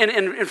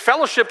in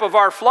fellowship of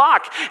our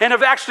flock, and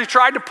have actually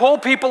tried to pull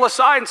people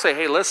aside and say,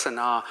 hey, listen,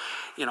 the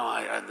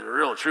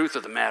real truth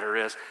of the matter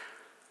is,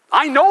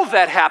 I know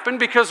that happened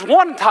because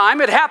one time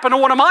it happened to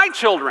one of my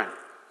children,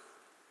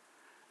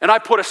 and I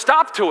put a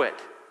stop to it.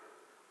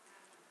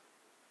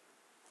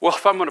 Well,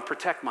 if I'm going to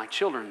protect my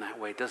children that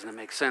way, doesn't it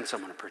make sense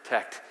I'm going to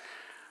protect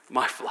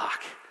my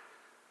flock?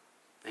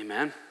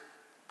 Amen?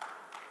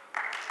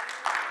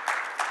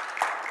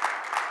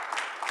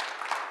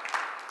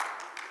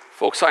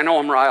 Folks, I know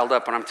I'm riled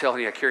up, and I'm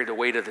telling you, I carried the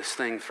weight of this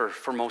thing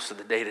for most of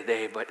the day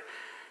today, but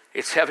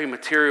it's heavy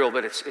material,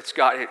 but it's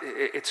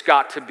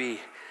got to be.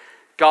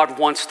 God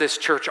wants this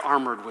church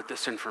armored with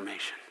this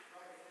information.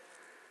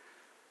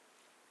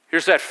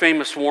 Here's that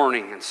famous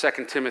warning in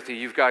 2 Timothy.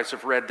 You guys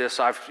have read this.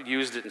 I've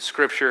used it in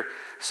Scripture.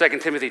 2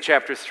 Timothy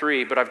chapter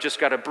 3, but I've just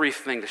got a brief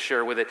thing to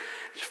share with it.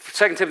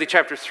 2 Timothy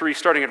chapter 3,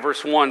 starting at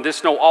verse 1.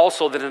 This know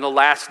also that in the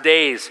last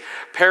days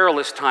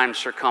perilous times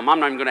shall come.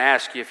 I'm not even going to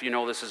ask you if you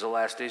know this is the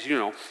last days. You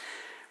know.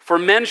 For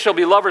men shall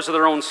be lovers of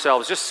their own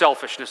selves. Just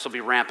selfishness will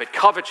be rampant.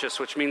 Covetous,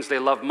 which means they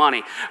love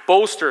money.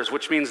 Boasters,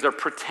 which means they're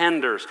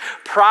pretenders.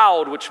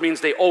 Proud, which means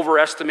they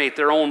overestimate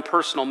their own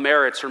personal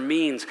merits or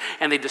means,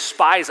 and they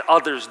despise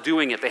others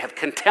doing it. They have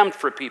contempt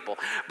for people.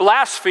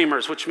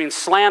 Blasphemers, which means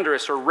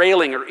slanderous or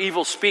railing or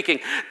evil speaking.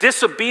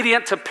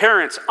 Disobedient to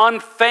parents.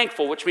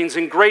 Unthankful, which means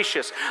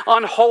ingracious.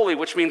 Unholy,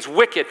 which means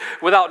wicked.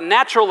 Without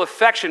natural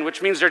affection,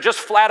 which means they're just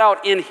flat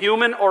out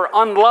inhuman or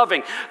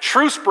unloving.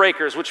 Truce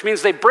breakers, which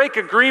means they break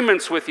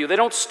agreements with you. They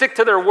don't stick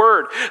to their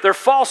word. They're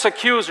false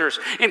accusers.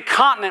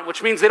 Incontinent,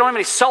 which means they don't have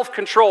any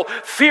self-control.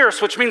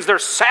 Fierce, which means they're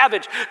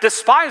savage.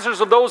 Despisers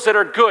of those that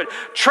are good.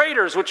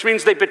 Traitors, which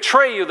means they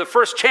betray you the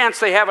first chance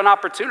they have an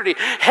opportunity.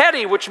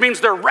 Heady, which means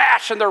they're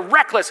rash and they're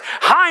reckless.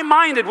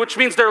 High-minded, which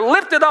means they're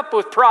lifted up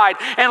with pride.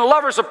 And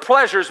lovers of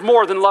pleasures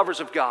more than lovers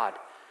of God.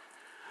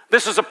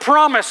 This is a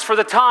promise for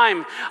the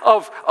time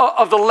of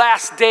the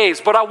last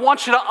days. But I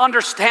want you to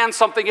understand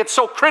something. It's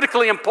so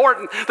critically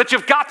important that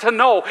you've got to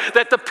know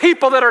that the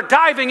people that are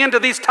diving into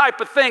these type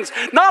of things,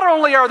 not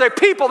only are they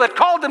people that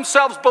call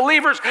themselves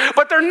believers,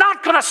 but they're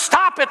not going to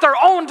stop at their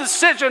own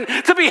decision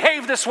to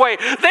behave this way.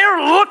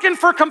 They're looking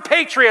for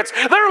compatriots.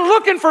 They're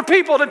looking for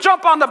people to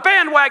jump on the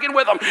bandwagon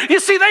with them. You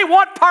see, they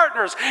want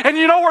partners. And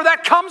you know where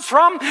that comes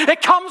from?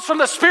 It comes from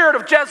the spirit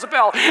of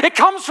Jezebel. It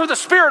comes from the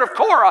spirit of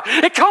Korah.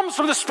 It comes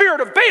from the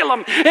spirit of Balaam.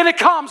 And it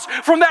comes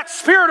from that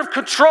spirit of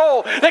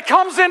control that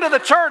comes into the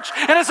church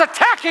and is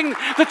attacking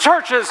the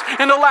churches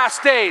in the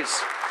last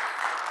days.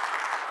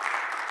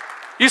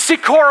 You see,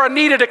 Korah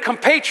needed a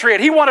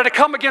compatriot. He wanted to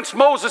come against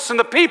Moses and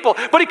the people,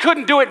 but he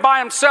couldn't do it by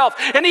himself.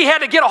 And he had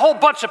to get a whole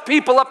bunch of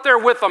people up there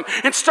with him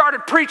and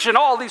started preaching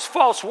all these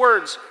false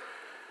words.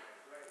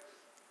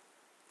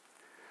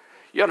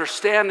 You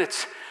understand?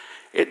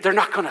 They're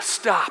not going to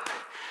stop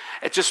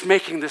at just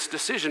making this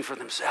decision for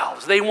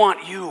themselves. They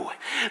want you.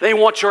 They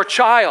want your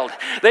child.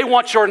 They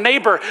want your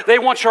neighbor. They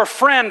want your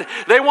friend.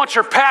 They want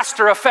your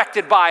pastor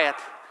affected by it.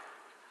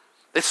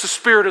 It's the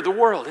spirit of the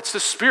world. It's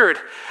the spirit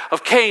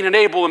of Cain and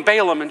Abel and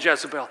Balaam and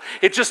Jezebel.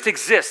 It just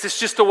exists. It's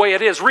just the way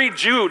it is. Read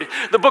Jude,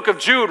 the book of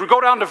Jude. We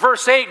go down to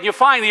verse 8 and you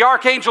find the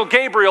archangel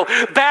Gabriel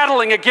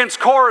battling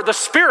against Korah, the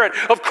spirit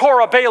of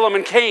Korah, Balaam,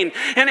 and Cain.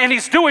 And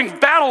he's doing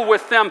battle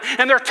with them,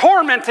 and they're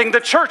tormenting the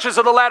churches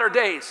of the latter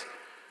days.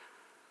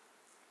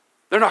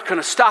 They're not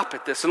going to stop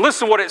at this. And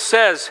listen what it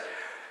says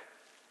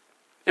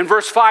in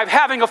verse 5.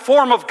 Having a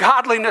form of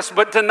godliness,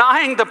 but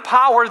denying the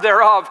power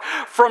thereof,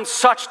 from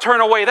such turn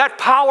away. That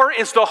power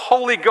is the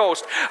Holy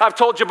Ghost. I've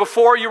told you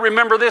before, you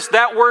remember this,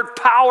 that word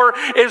power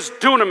is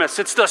dunamis.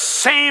 It's the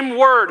same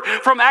word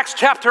from Acts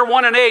chapter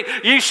 1 and 8.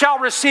 Ye shall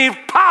receive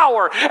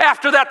power.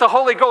 After that, the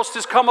Holy Ghost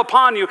has come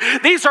upon you.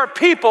 These are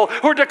people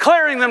who are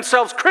declaring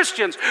themselves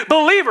Christians,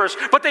 believers,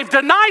 but they've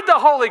denied the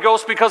Holy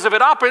Ghost because if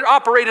it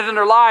operated in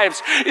their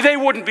lives, they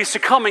wouldn't be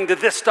succumbing to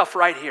this stuff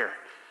right here.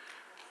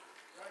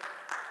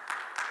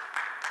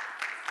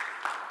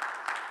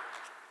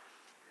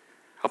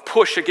 A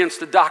push against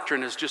the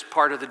doctrine is just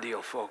part of the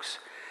deal, folks.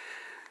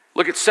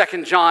 Look at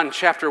 2 John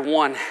chapter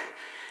 1,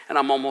 and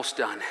I'm almost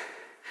done.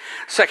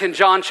 2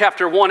 John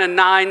chapter 1 and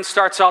 9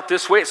 starts out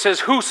this way. It says,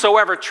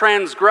 whosoever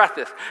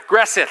transgresseth,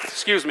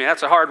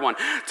 that's a hard one.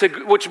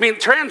 Which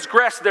means,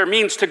 transgress there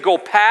means to go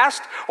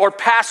past or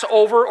pass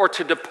over or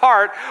to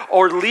depart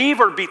or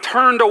leave or be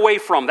turned away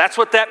from. That's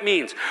what that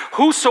means.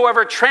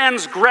 Whosoever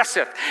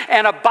transgresseth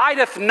and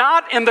abideth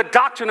not in the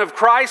doctrine of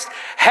Christ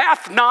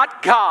hath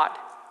not God.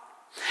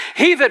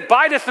 He that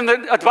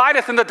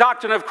abideth in the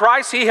doctrine of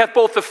Christ, he hath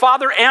both the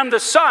Father and the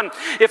Son.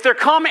 If there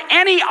come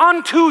any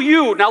unto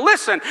you, now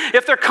listen,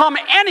 if there come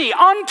any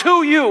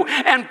unto you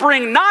and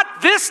bring not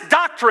this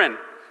doctrine,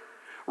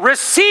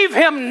 receive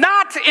him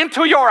not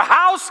into your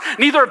house,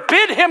 neither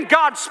bid him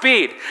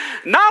Godspeed.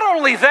 Not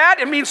only that,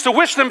 it means to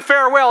wish them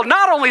farewell.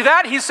 Not only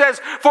that, he says,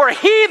 for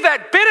he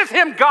that biddeth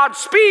him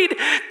Godspeed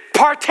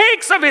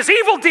partakes of his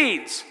evil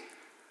deeds.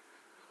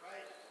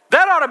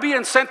 That ought to be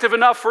incentive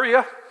enough for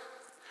you.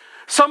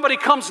 Somebody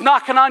comes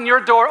knocking on your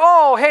door.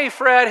 Oh, hey,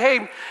 Fred.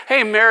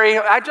 Hey, Mary.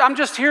 I'm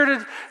just here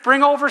to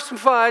bring over some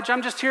fudge.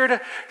 I'm just here to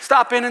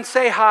stop in and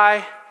say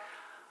hi.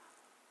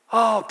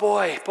 Oh,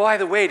 boy, by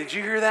the way, did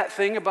you hear that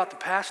thing about the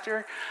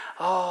pastor?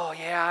 Oh,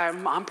 yeah,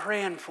 I'm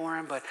praying for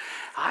him, but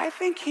I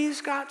think he's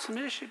got some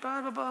issues,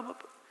 blah, blah, blah, blah.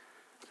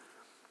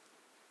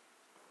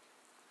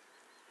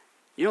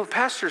 You know, the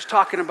pastor's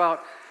talking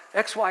about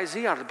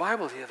XYZ out of the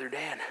Bible the other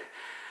day, and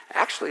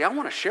actually, I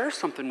want to share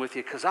something with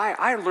you because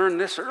I learned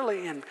this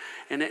early, and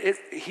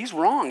he's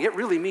wrong. It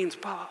really means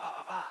blah, blah,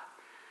 blah, blah.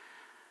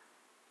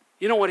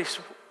 You know what he's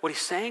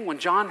saying when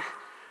John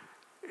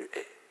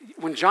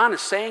is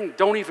saying,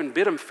 don't even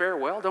bid him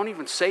farewell, don't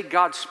even say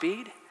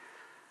Godspeed.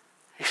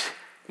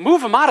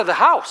 Move him out of the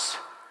house.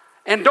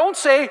 And don't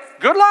say,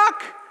 good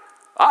luck,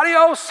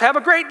 adios, have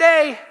a great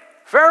day,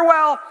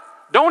 farewell.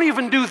 Don't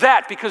even do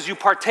that because you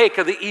partake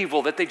of the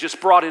evil that they just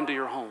brought into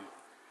your home.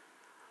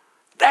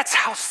 That's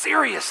how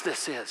serious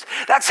this is.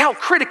 That's how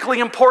critically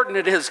important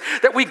it is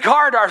that we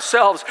guard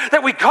ourselves,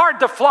 that we guard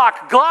the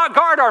flock,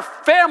 guard our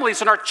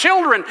families and our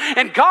children,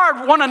 and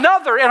guard one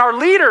another and our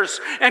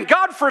leaders, and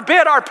God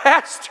forbid our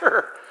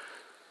pastor,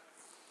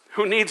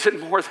 who needs it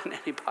more than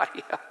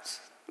anybody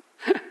else.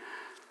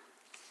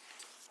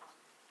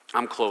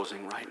 I'm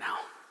closing right now.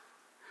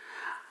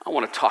 I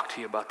want to talk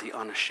to you about the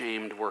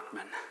unashamed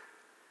workman.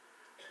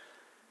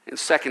 In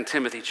 2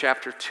 Timothy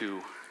chapter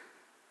 2,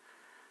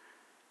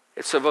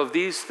 it says, of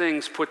these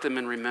things put them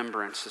in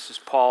remembrance. This is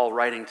Paul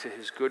writing to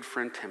his good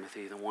friend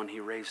Timothy, the one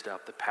he raised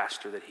up, the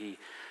pastor that he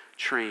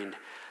trained,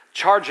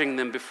 charging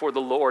them before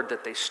the Lord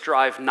that they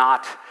strive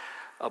not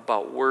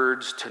about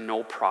words to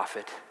no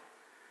profit,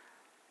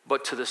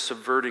 but to the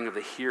subverting of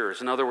the hearers.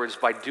 In other words,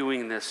 by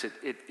doing this,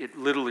 it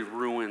literally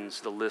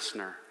ruins the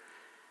listener.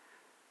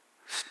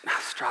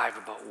 Strive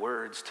about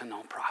words to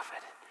no profit.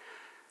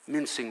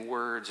 Mincing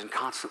words and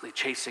constantly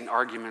chasing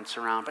arguments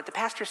around. But the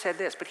pastor said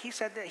this, but he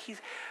said that.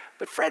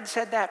 but Fred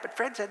said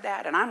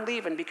that, and I'm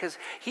leaving because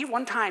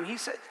one time he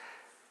said,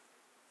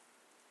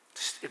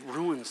 it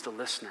ruins the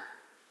listener.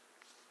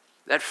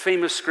 That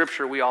famous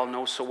scripture we all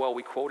know so well,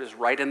 we quote, is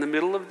right in the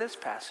middle of this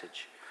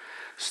passage.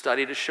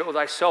 Study to show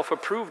thyself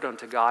approved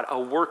unto God, a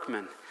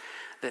workman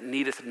that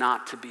needeth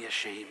not to be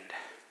ashamed,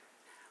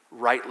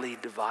 rightly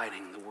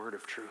dividing the word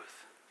of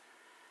truth.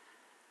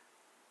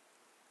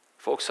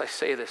 Folks, I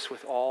say this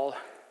with all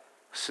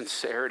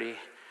sincerity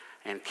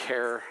and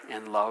care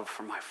and love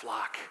for my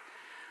flock.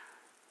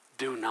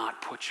 Do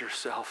not put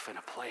yourself in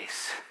a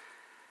place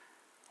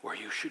where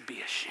you should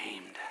be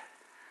ashamed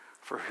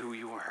for who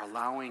you are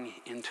allowing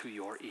into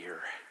your ear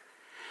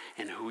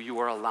and who you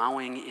are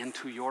allowing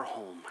into your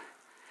home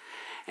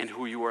and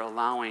who you are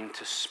allowing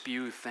to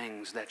spew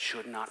things that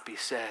should not be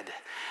said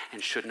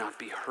and should not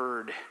be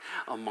heard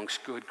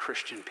amongst good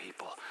Christian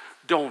people.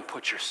 Don't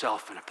put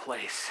yourself in a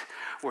place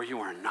where you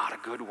are not a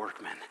good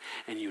workman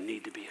and you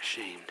need to be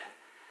ashamed.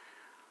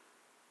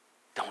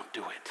 Don't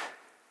do it.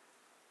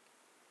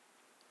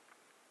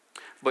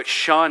 But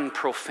shun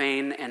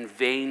profane and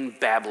vain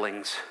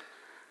babblings,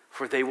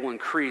 for they will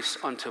increase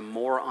unto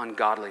more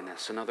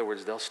ungodliness. In other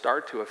words, they'll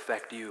start to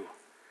affect you.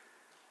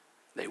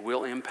 They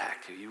will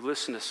impact you. You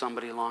listen to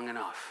somebody long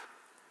enough,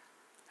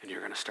 and you're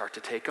going to start to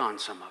take on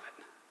some of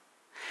it.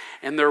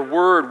 And their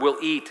word will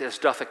eat as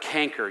doth a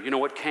canker. You know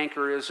what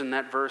canker is in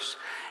that verse?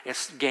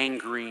 It's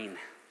gangrene.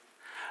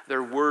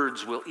 Their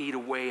words will eat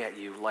away at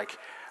you like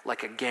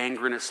a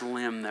gangrenous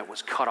limb that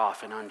was cut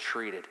off and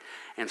untreated.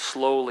 And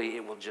slowly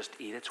it will just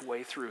eat its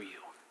way through you.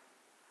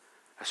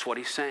 That's what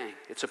he's saying.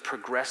 It's a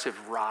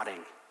progressive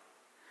rotting.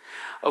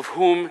 Of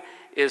whom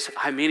is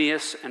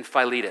Hymenaeus and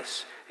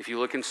Philetus. If you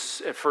look in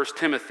 1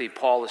 Timothy,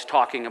 Paul is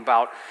talking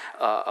about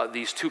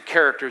these two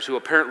characters who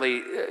apparently,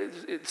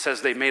 it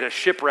says they made a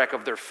shipwreck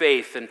of their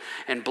faith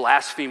and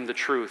blasphemed the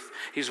truth.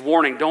 He's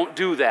warning, don't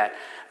do that.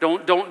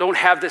 Don't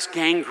have this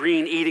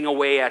gangrene eating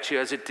away at you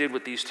as it did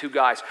with these two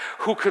guys,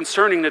 who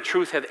concerning the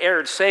truth have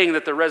erred, saying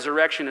that the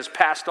resurrection is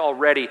past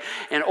already,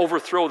 and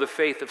overthrow the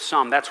faith of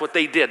some. That's what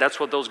they did. That's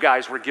what those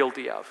guys were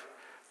guilty of.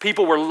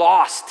 People were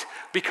lost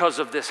because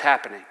of this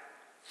happening.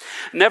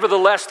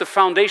 Nevertheless, the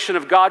foundation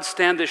of God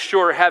standeth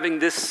sure, having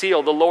this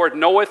seal, the Lord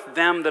knoweth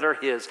them that are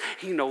his.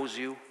 He knows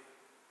you.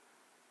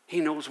 He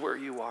knows where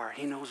you are.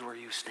 He knows where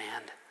you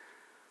stand.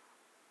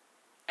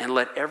 And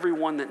let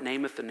everyone that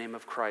nameth the name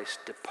of Christ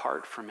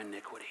depart from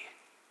iniquity.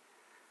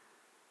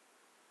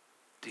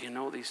 Do you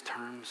know these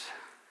terms?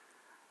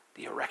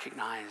 Do you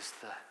recognize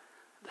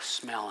the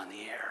smell in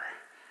the air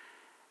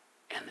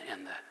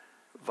and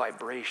the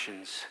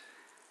vibrations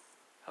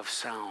of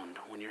sound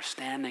when you're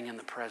standing in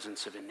the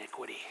presence of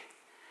iniquity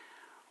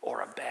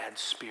or a bad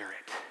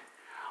spirit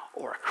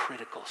or a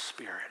critical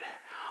spirit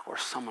or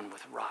someone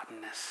with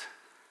rottenness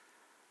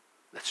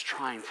that's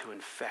trying to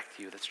infect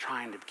you, that's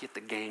trying to get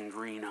the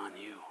gangrene on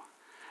you?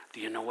 Do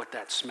you know what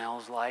that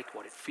smells like,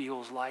 what it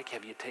feels like?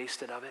 Have you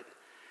tasted of it?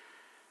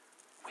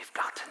 We've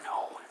got to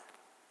know.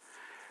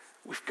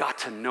 We've got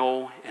to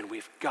know, and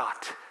we've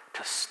got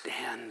to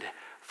stand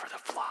for the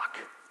flock.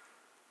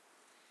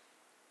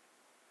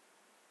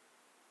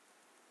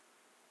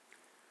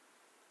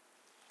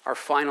 Our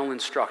final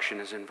instruction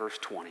is in verse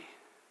 20.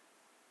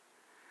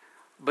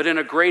 But in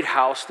a great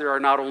house there are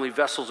not only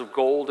vessels of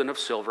gold and of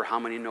silver. How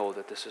many know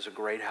that this is a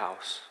great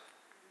house?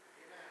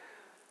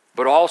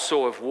 But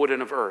also of wood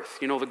and of earth.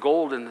 You know, the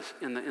gold and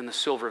the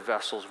silver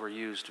vessels were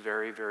used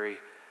very, very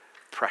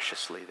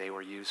preciously. They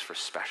were used for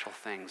special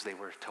things. They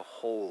were to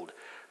hold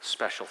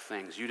special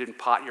things. You didn't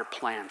pot your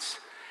plants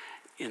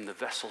in the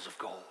vessels of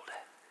gold.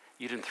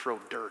 You didn't throw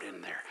dirt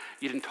in there.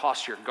 You didn't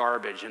toss your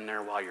garbage in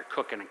there while you're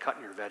cooking and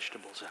cutting your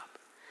vegetables up.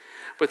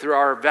 But there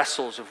are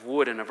vessels of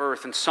wood and of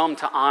earth, and some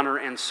to honor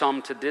and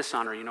some to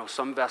dishonor. You know,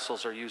 some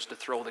vessels are used to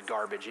throw the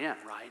garbage in,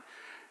 right?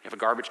 You have a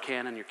garbage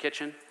can in your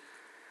kitchen.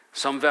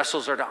 Some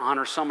vessels are to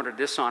honor, some are to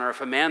dishonor. If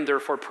a man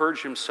therefore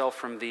purge himself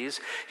from these,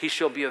 he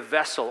shall be a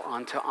vessel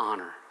unto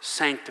honor,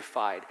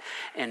 sanctified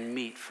and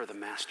meet for the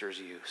master's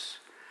use,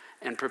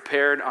 and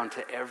prepared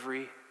unto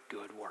every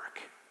good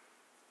work.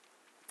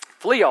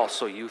 Flee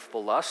also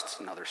youthful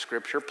lusts, another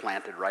scripture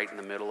planted right in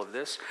the middle of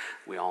this,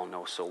 we all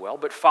know so well.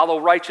 But follow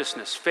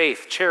righteousness,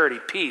 faith, charity,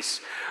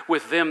 peace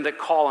with them that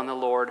call on the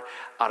Lord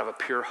out of a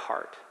pure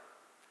heart.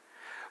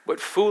 But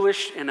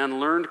foolish and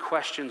unlearned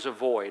questions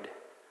avoid,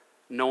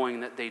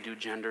 knowing that they do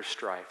gender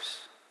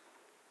strifes.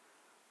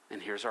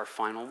 And here's our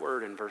final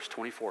word in verse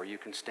 24. You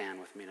can stand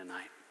with me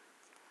tonight.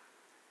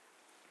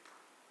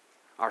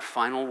 Our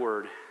final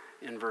word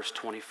in verse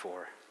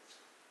 24.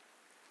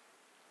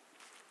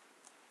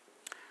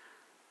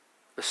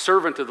 The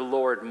servant of the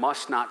Lord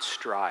must not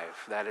strive.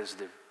 That is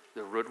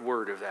the root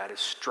word of that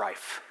is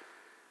strife.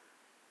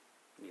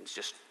 It means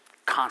just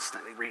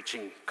constantly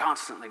reaching,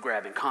 constantly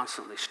grabbing,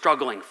 constantly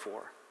struggling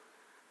for.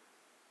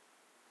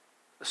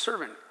 The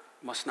servant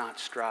must not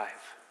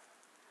strive,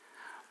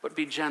 but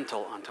be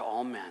gentle unto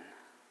all men,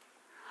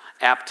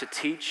 apt to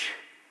teach,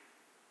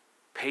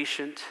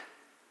 patient,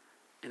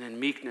 and in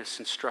meekness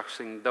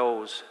instructing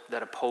those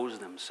that oppose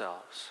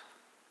themselves.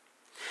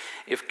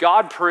 If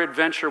God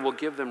peradventure will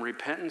give them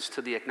repentance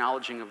to the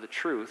acknowledging of the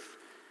truth,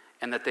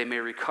 and that they may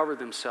recover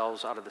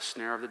themselves out of the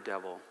snare of the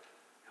devil,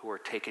 who are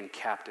taken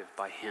captive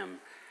by him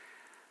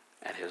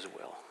at his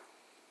will.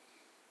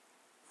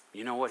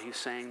 You know what he's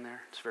saying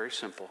there? It's very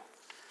simple.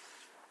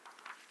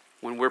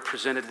 When we're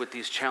presented with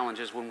these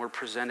challenges, when we're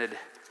presented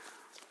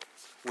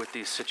with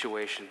these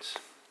situations,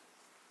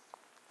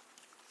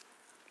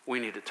 we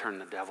need to turn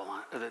the table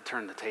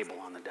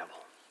on the devil.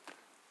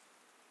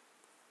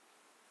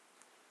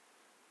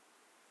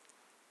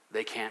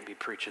 They can't be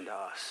preaching to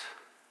us.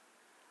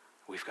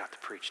 We've got to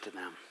preach to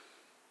them.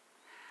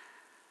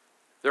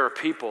 There are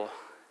people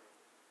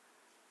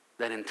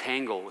that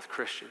entangle with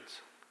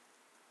Christians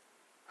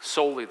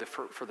solely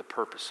for the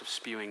purpose of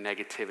spewing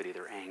negativity.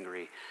 They're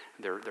angry.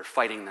 They're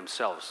fighting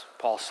themselves.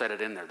 Paul said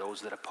it in there,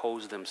 those that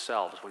oppose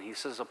themselves. When he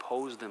says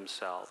oppose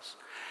themselves,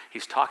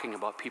 he's talking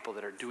about people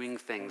that are doing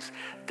things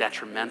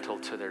detrimental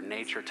to their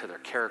nature, to their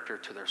character,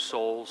 to their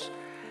souls.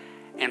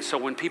 And so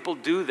when people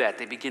do that,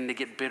 they begin to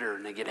get bitter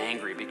and they get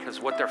angry because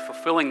what they're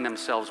fulfilling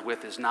themselves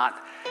with it's not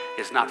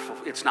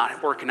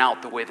working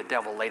out the way the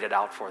devil laid it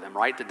out for them,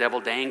 right? The devil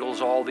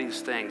dangles all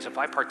these things. If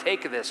I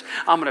partake of this,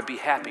 I'm going to be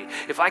happy.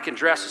 If I can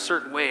dress a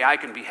certain way, I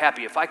can be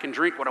happy. If I can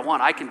drink what I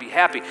want, I can be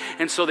happy.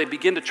 And so they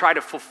begin to try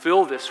to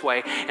fulfill this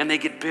way, and they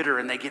get bitter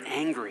and they get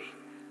angry.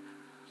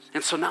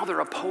 And so now they're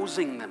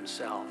opposing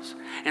themselves.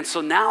 And so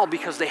now,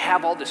 because they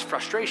have all this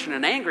frustration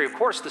and anger, of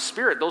course, the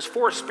Spirit, those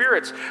four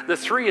spirits, the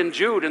three in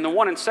Jude and the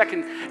one in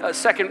second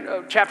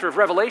chapter of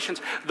Revelations,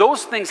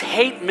 those things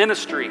hate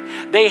ministry.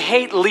 They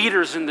hate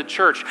leaders in the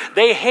church.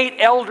 They hate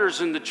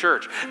elders in the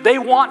church. They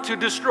want to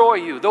destroy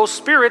you. Those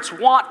spirits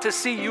want to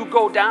see you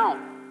go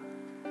down.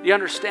 You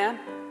understand?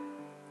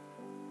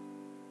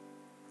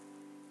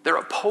 They're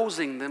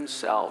opposing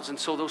themselves. And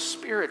so those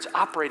spirits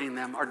operating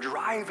them are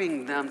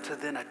driving them to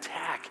then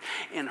attack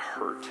and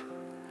hurt.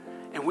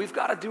 And we've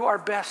got to do our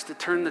best to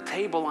turn the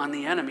table on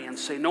the enemy and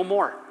say, no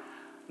more,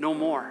 no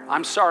more.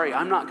 I'm sorry,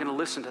 I'm not going to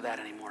listen to that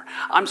anymore.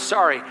 I'm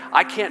sorry,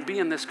 I can't be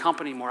in this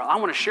company anymore. I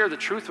want to share the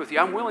truth with you.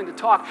 I'm willing to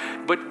talk,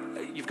 but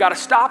you've got to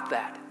stop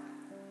that.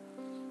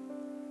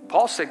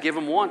 Paul said, give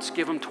them once,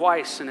 give them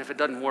twice, and if it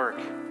doesn't work,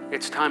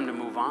 it's time to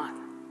move on.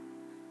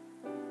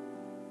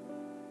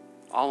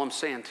 All I'm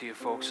saying to you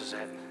folks is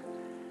that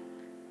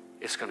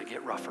it's going to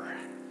get rougher.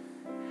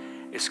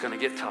 It's going to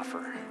get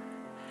tougher.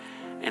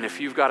 And if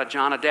you've got a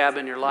Jonadab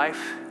in your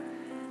life,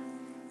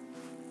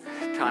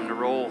 time to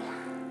roll.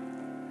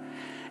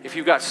 If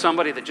you've got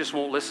somebody that just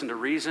won't listen to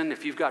reason,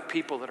 if you've got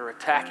people that are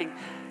attacking,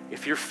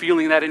 if you're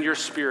feeling that in your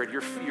spirit,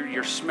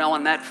 you're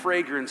smelling that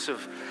fragrance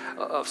of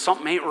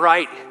something ain't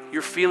right,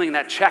 you're feeling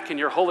that check in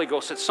your Holy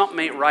Ghost that something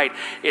ain't right,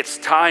 it's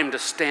time to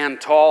stand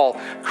tall,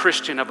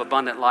 Christian of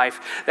abundant life.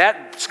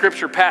 That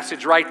scripture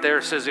passage right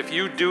there says if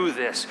you do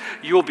this,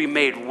 you'll be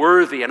made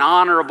worthy, an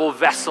honorable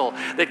vessel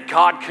that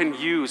God can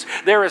use.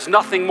 There is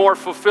nothing more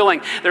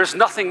fulfilling. There's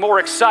nothing more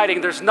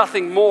exciting. There's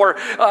nothing more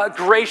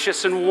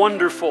gracious and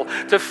wonderful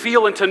to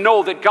feel and to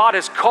know that God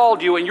has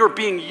called you and you're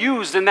being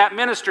used in that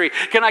ministry.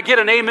 Can I get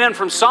an amen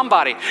from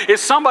somebody?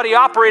 Is somebody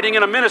operating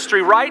in a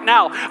ministry right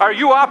now? Are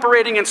you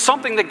operating in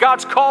something that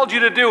God's called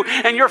you to do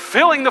and you're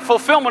feeling the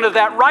fulfillment of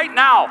that right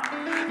now?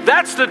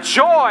 That's the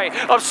joy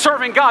of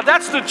serving God.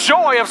 That's the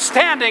joy of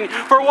standing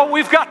for what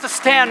we've got to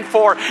stand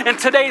for. And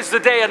today's the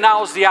day and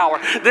now's the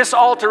hour. This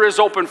altar is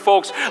open,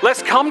 folks.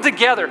 Let's come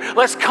together.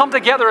 Let's come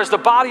together as the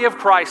body of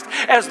Christ,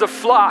 as the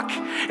flock,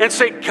 and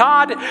say,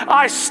 God,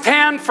 I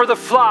stand for the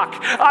flock.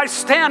 I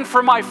stand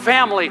for my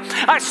family.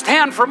 I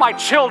stand for my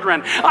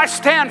children. I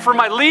stand for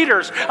my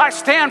leaders. I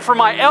stand for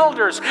my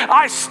elders.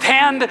 I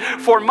stand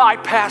for my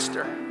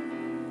pastor.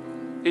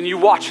 And you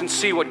watch and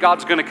see what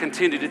God's going to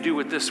continue to do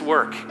with this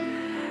work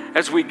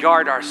as we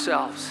guard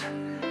ourselves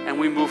and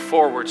we move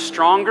forward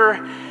stronger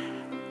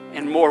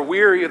and more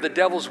weary of the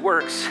devil's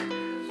works,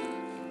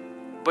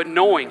 but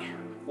knowing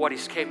what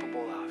he's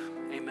capable of.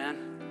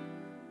 Amen.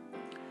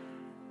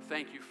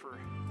 Thank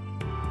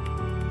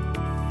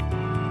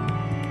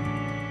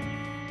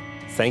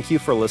you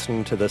for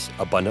listening to this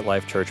Abundant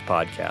Life Church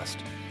podcast.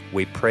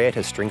 We pray it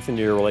has strengthened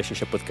your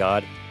relationship with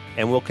God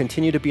and will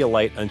continue to be a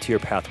light unto your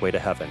pathway to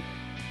heaven.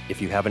 If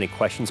you have any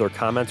questions or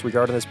comments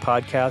regarding this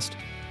podcast,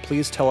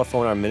 please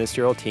telephone our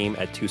ministerial team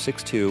at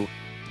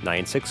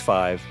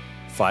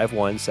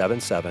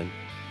 262-965-5177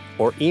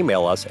 or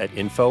email us at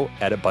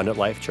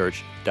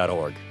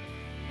info@abundantlifechurch.org.